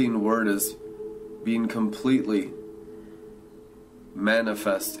living Word is being completely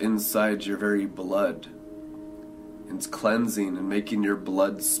manifest inside your very blood. It's cleansing and making your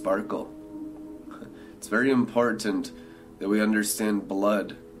blood sparkle. It's very important that we understand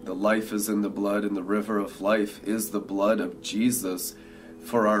blood. The life is in the blood, and the river of life is the blood of Jesus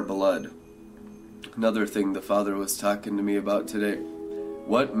for our blood. Another thing the Father was talking to me about today.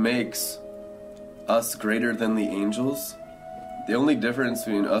 What makes us greater than the angels? The only difference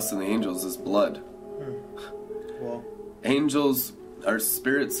between us and the angels is blood. Well, angels are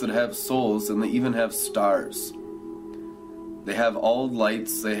spirits that have souls, and they even have stars. They have all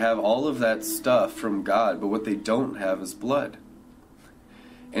lights, they have all of that stuff from God, but what they don't have is blood.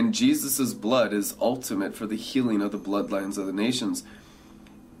 And Jesus' blood is ultimate for the healing of the bloodlines of the nations.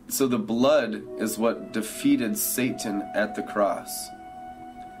 So the blood is what defeated Satan at the cross.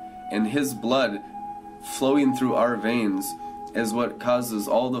 And his blood flowing through our veins is what causes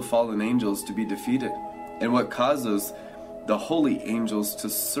all the fallen angels to be defeated. And what causes the holy angels to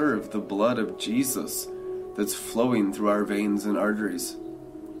serve the blood of Jesus that's flowing through our veins and arteries.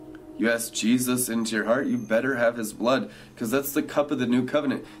 You ask Jesus into your heart, you better have his blood, because that's the cup of the new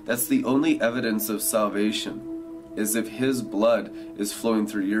covenant. That's the only evidence of salvation, is if his blood is flowing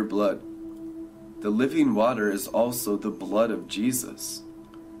through your blood. The living water is also the blood of Jesus.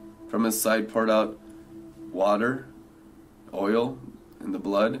 From his side poured out water, oil, and the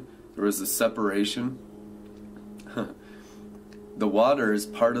blood. There was a separation. The water is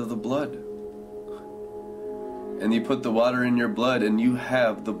part of the blood. And you put the water in your blood, and you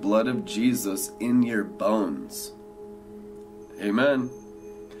have the blood of Jesus in your bones. Amen.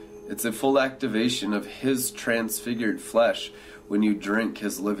 It's a full activation of his transfigured flesh when you drink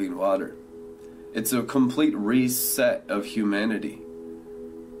his living water. It's a complete reset of humanity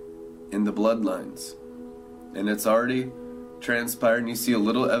in the bloodlines. And it's already transpired, and you see a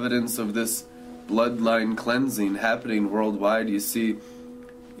little evidence of this bloodline cleansing happening worldwide. You see,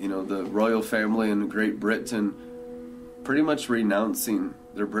 the royal family in Great Britain pretty much renouncing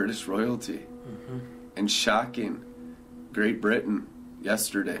their British royalty and shocking Great Britain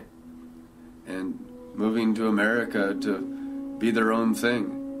yesterday and moving to America to be their own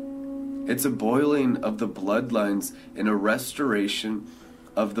thing. It's a boiling of the bloodlines and a restoration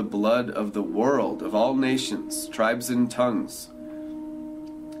of the blood of the world, of all nations, tribes and tongues,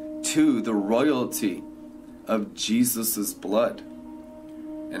 to the royalty of Jesus' blood.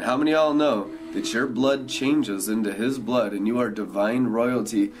 And how many of y'all know that your blood changes into his blood, and you are divine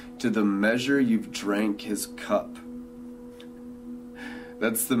royalty to the measure you've drank his cup?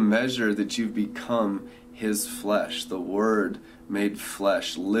 That's the measure that you've become his flesh, the Word made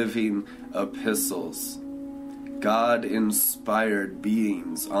flesh, living epistles. God-inspired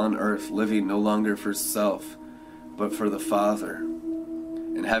beings on earth, living no longer for self, but for the Father,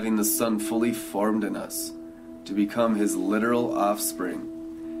 and having the Son fully formed in us to become his literal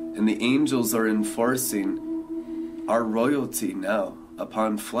offspring. And the angels are enforcing our royalty now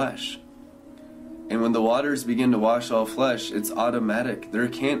upon flesh. And when the waters begin to wash all flesh, it's automatic. There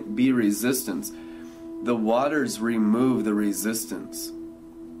can't be resistance. The waters remove the resistance.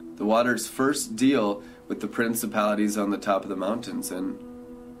 The waters first deal with the principalities on the top of the mountains, and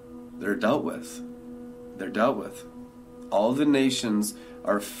they're dealt with. They're dealt with. All the nations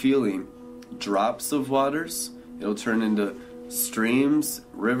are feeling drops of waters. It'll turn into streams,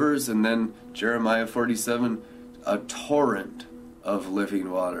 rivers, and then Jeremiah 47, a torrent of living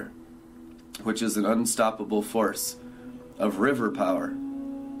water, which is an unstoppable force of river power.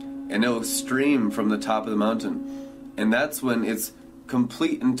 And it'll stream from the top of the mountain. And that's when it's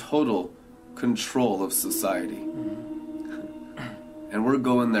complete and total control of society. And we're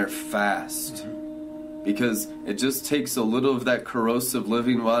going there fast. Because it just takes a little of that corrosive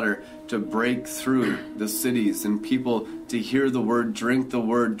living water to break through the cities and people to hear the word, drink the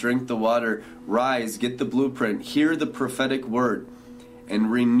water, rise, get the blueprint, hear the prophetic word,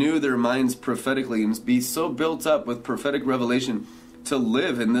 and renew their minds prophetically and be so built up with prophetic revelation to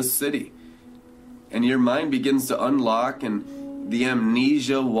live in this city. And your mind begins to unlock, and the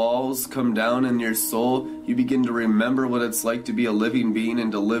amnesia walls come down in your soul. You begin to remember what it's like to be a living being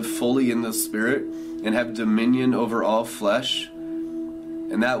and to live fully in the Spirit and have dominion over all flesh.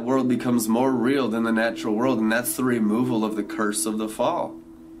 And that world becomes more real than the natural world, and that's the removal of the curse of the fall.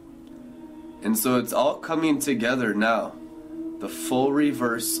 And so it's all coming together now. The full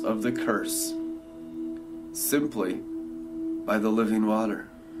reverse of the curse, simply by the living water.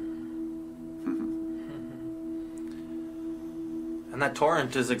 And that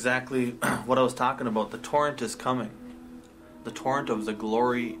torrent is exactly what I was talking about. The torrent is coming. The torrent of the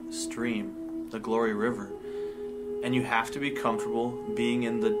glory stream, the glory river. And you have to be comfortable being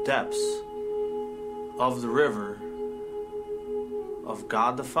in the depths of the river of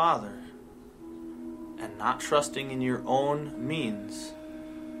God the Father and not trusting in your own means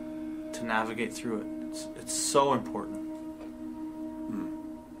to navigate through it. It's so important.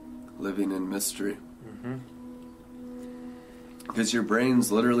 Living in mystery. Because your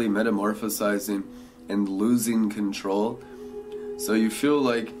brain's literally metamorphosizing and losing control. So you feel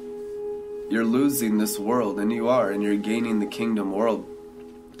like you're losing this world, and you are, and you're gaining the kingdom world.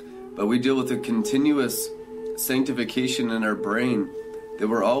 But we deal with a continuous sanctification in our brain that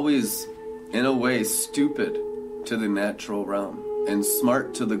we're always, in a way, stupid to the natural realm and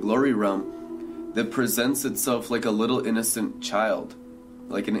smart to the glory realm that presents itself like a little innocent child,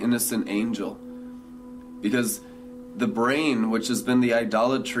 like an innocent angel. Because the brain, which has been the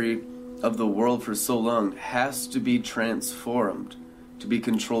idolatry of the world for so long, has to be transformed to be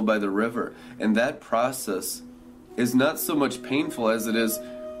controlled by the river. And that process is not so much painful as it is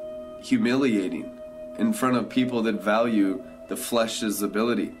humiliating in front of people that value the flesh's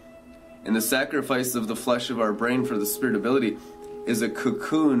ability. And the sacrifice of the flesh of our brain for the spirit ability is a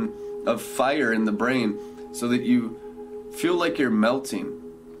cocoon of fire in the brain so that you feel like you're melting.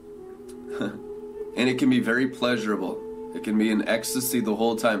 And it can be very pleasurable. It can be an ecstasy the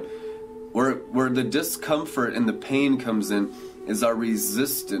whole time. Where the discomfort and the pain comes in is our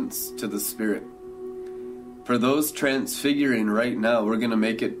resistance to the Spirit. For those transfiguring right now, we're going to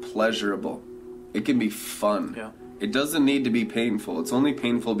make it pleasurable. It can be fun. Yeah. It doesn't need to be painful. It's only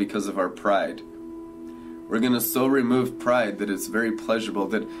painful because of our pride. We're going to so remove pride that it's very pleasurable,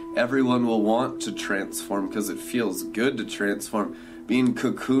 that everyone will want to transform because it feels good to transform. Being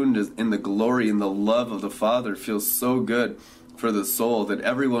cocooned in the glory and the love of the Father feels so good for the soul that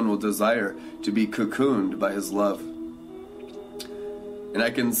everyone will desire to be cocooned by His love. And I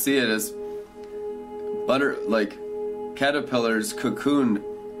can see it as like caterpillars cocooned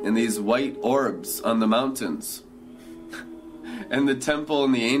in these white orbs on the mountains. And the temple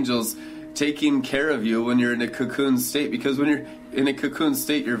and the angels taking care of you when you're in a cocoon state. Because when you're in a cocoon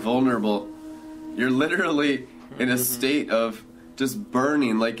state, you're vulnerable. You're literally in a state of just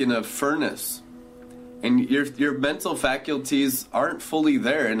burning, like in a furnace. And your mental faculties aren't fully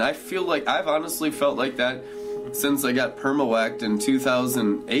there. And I feel like, I've honestly felt like that since I got perma-whacked in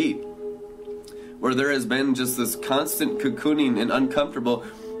 2008. Where there has been just this constant cocooning and uncomfortable.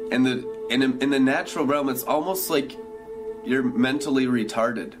 And in the natural realm, it's almost like you're mentally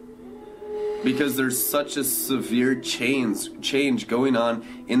retarded. Because there's such a severe change going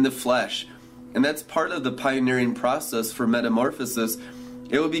on in the flesh. And that's part of the pioneering process for metamorphosis,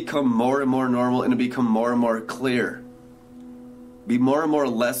 it will become more and more normal, and it'll become more and more clear. Be more and more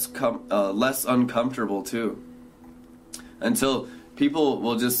less uncomfortable too. Until people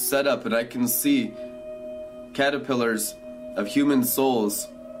will just set up, and I can see caterpillars of human souls,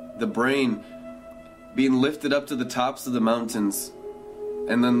 the brain being lifted up to the tops of the mountains,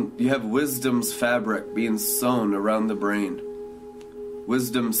 and then you have wisdom's fabric being sewn around the brain.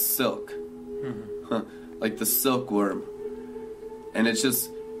 Wisdom's silk. Like the silkworm. And it's just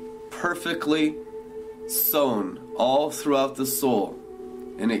perfectly sewn all throughout the soul.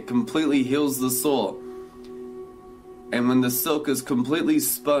 And it completely heals the soul. And when the silk is completely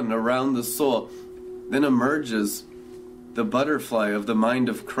spun around the soul, then emerges the butterfly of the mind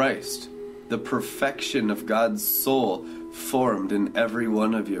of Christ, the perfection of God's soul formed in every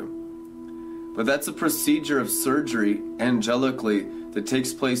one of you. But that's a procedure of surgery angelically that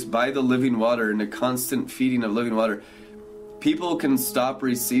takes place by the living water and a constant feeding of living water. People can stop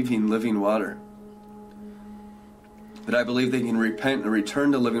receiving living water, but I believe they can repent and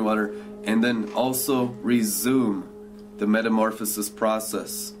return to living water and then also resume the metamorphosis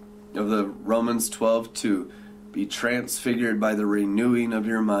process of the Romans 12:2. Be transfigured by the renewing of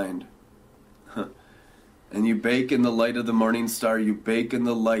your mind. And you bake in the light of the morning star. You bake in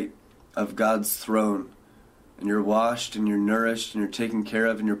the light of God's throne. And you're washed and you're nourished and you're taken care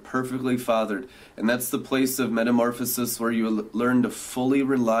of and you're perfectly fathered. And that's the place of metamorphosis where you learn to fully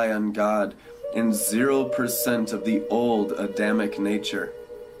rely on God in 0% of the old Adamic nature.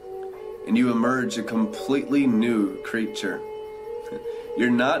 And you emerge a completely new creature. You're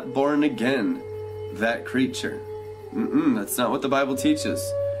not born again that creature. That's not what the Bible teaches.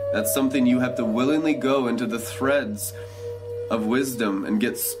 That's something you have to willingly go into the threads of wisdom and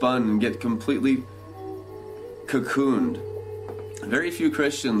get spun and get completely cocooned. Very few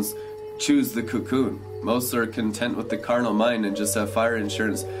Christians choose the cocoon. Most are content with the carnal mind and just have fire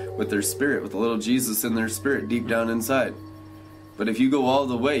insurance with their spirit, with a little Jesus in their spirit deep down inside. But if you go all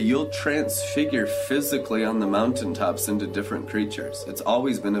the way, you'll transfigure physically on the mountaintops into different creatures. It's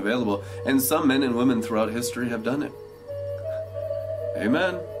always been available, and some men and women throughout history have done it.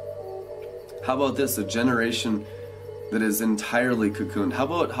 Amen. How about this? A generation that is entirely cocooned. How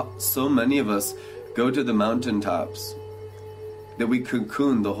about how so many of us go to the mountaintops that we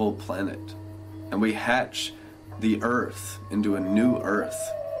cocoon the whole planet and we hatch the earth into a new earth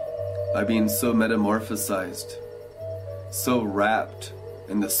by being so metamorphosized, so wrapped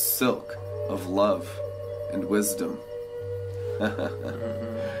in the silk of love and wisdom.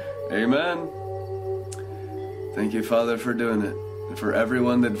 Amen. Thank you, Father, for doing it. And for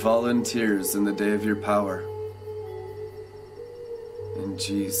everyone that volunteers in the day of your power. In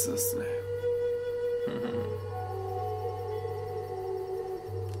Jesus' name.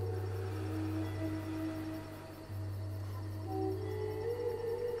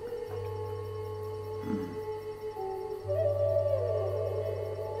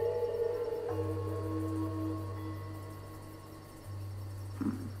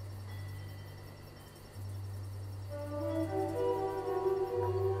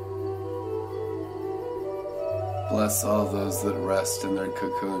 Bless all those that rest in their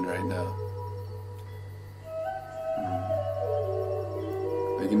cocoon right now.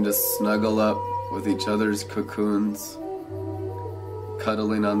 We can just snuggle up with each other's cocoons,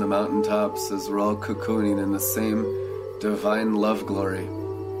 cuddling on the mountaintops as we're all cocooning in the same divine love glory,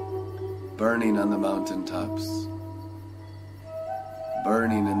 burning on the mountaintops,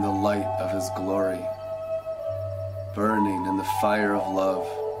 burning in the light of His glory, burning in the fire of love.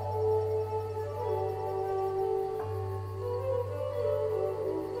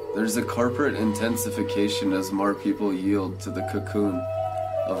 There's a corporate intensification as more people yield to the cocoon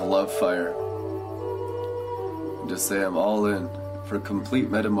of love fire. And just say, I'm all in for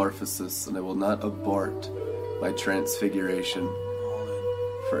complete metamorphosis, and I will not abort my transfiguration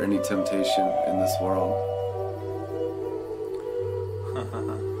for any temptation in this world.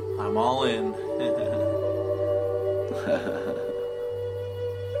 I'm all in.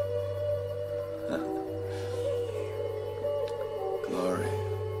 Glory.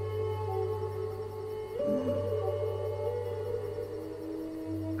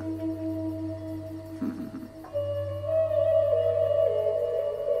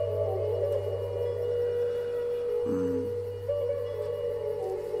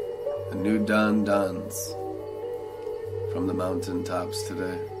 A new dawn dawns from the mountaintops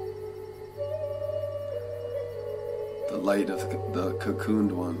today. The light of the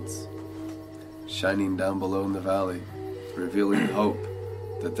cocooned ones shining down below in the valley, revealing hope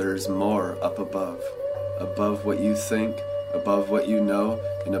that there is more up above what you think, above what you know,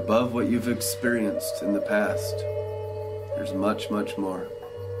 and above what you've experienced in the past. There's much, much more.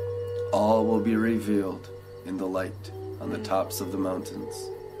 all will be revealed in the light on the tops of the mountains.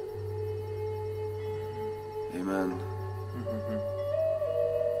 Amen.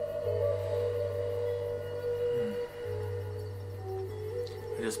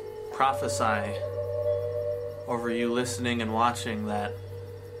 I just prophesy over you listening and watching that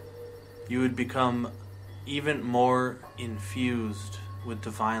you would become even more infused with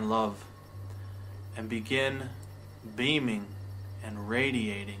divine love and begin beaming and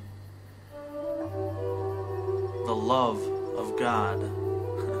radiating the love of God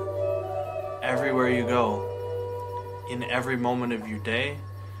everywhere you go, in every moment of your day,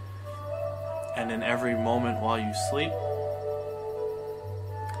 and in every moment while you sleep.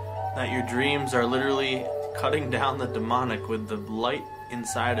 That your dreams are literally cutting down the demonic with the light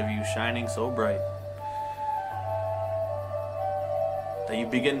inside of you shining so bright. That you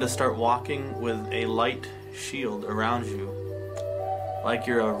begin to start walking with a light shield around you, like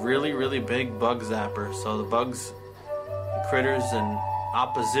you're a really, really big bug zapper, so the bugs, critters, and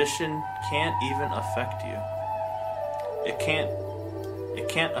opposition can't even affect you. It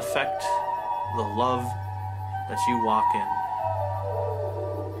can't affect the love that you walk in.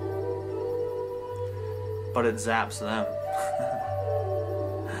 But it zaps them.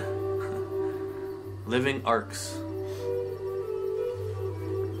 Living arcs.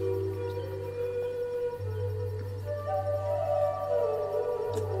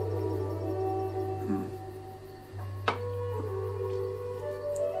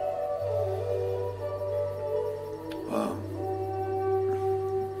 Wow.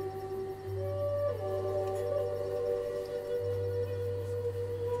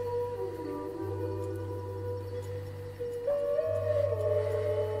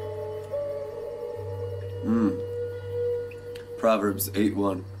 Proverbs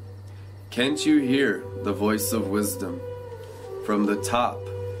 8:1. Can't you hear the voice of wisdom from the top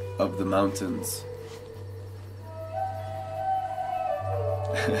of the mountains?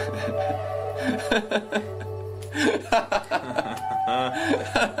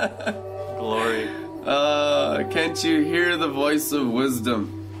 Glory. Can't you hear the voice of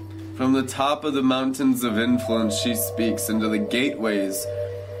wisdom? From the top of the mountains of influence she speaks, into the gateways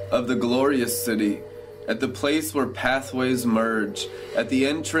of the glorious city, at the place where pathways merge, at the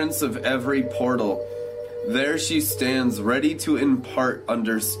entrance of every portal. There she stands, ready to impart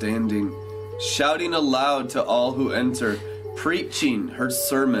understanding, shouting aloud to all who enter, preaching her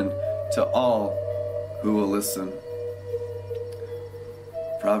sermon to all who will listen.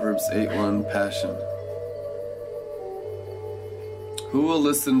 Proverbs 8:1 Passion. Who will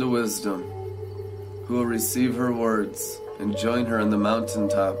listen to wisdom? Who will receive her words and join her on the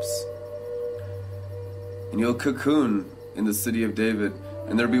mountaintops? And you'll cocoon in the city of David,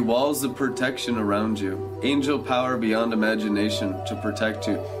 and there'll be walls of protection around you, angel power beyond imagination to protect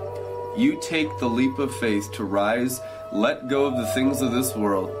you. You take the leap of faith to rise, let go of the things of this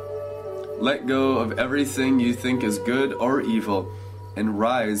world, let go of everything you think is good or evil, and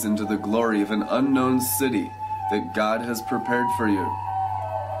rise into the glory of an unknown city that God has prepared for you.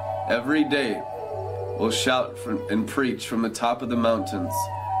 Every day, we'll shout and preach from the top of the mountains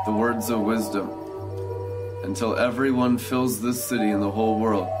the words of wisdom, until everyone fills this city in the whole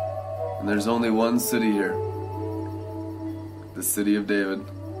world. And there's only one city here, the city of David.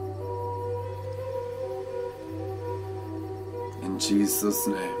 In Jesus'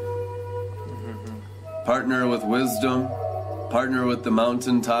 name. Partner with wisdom, partner with the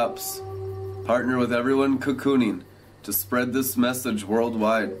mountaintops, partner with everyone cocooning to spread this message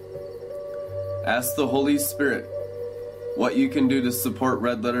worldwide. Ask the Holy Spirit what you can do to support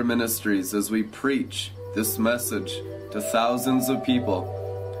Red Letter Ministries as we preach this message to thousands of people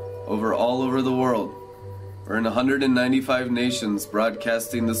all over the world. We're in 195 nations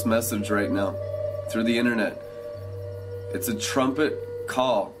broadcasting this message right now through the internet. It's a trumpet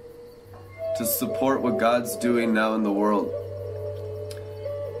call to support what God's doing now in the world,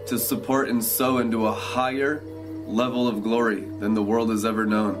 to support and sow into a higher level of glory than the world has ever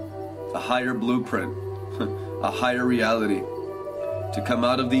known, a higher blueprint, a higher reality, to come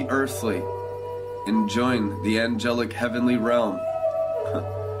out of the earthly and join the angelic heavenly realm.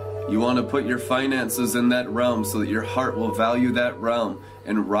 You want to put your finances in that realm so that your heart will value that realm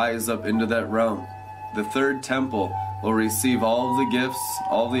and rise up into that realm. The third temple will receive all the gifts,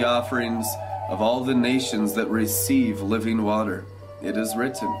 all the offerings of all the nations that receive living water. It is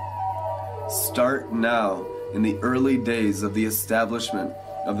written. Start now in the early days of the establishment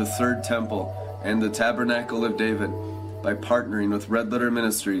of the third temple and the tabernacle of David by partnering with Red Letter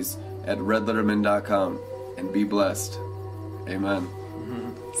Ministries at redletterman.com, and be blessed. Amen.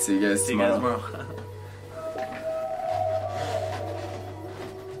 See you guys tomorrow.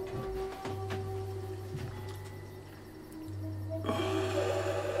 Oh.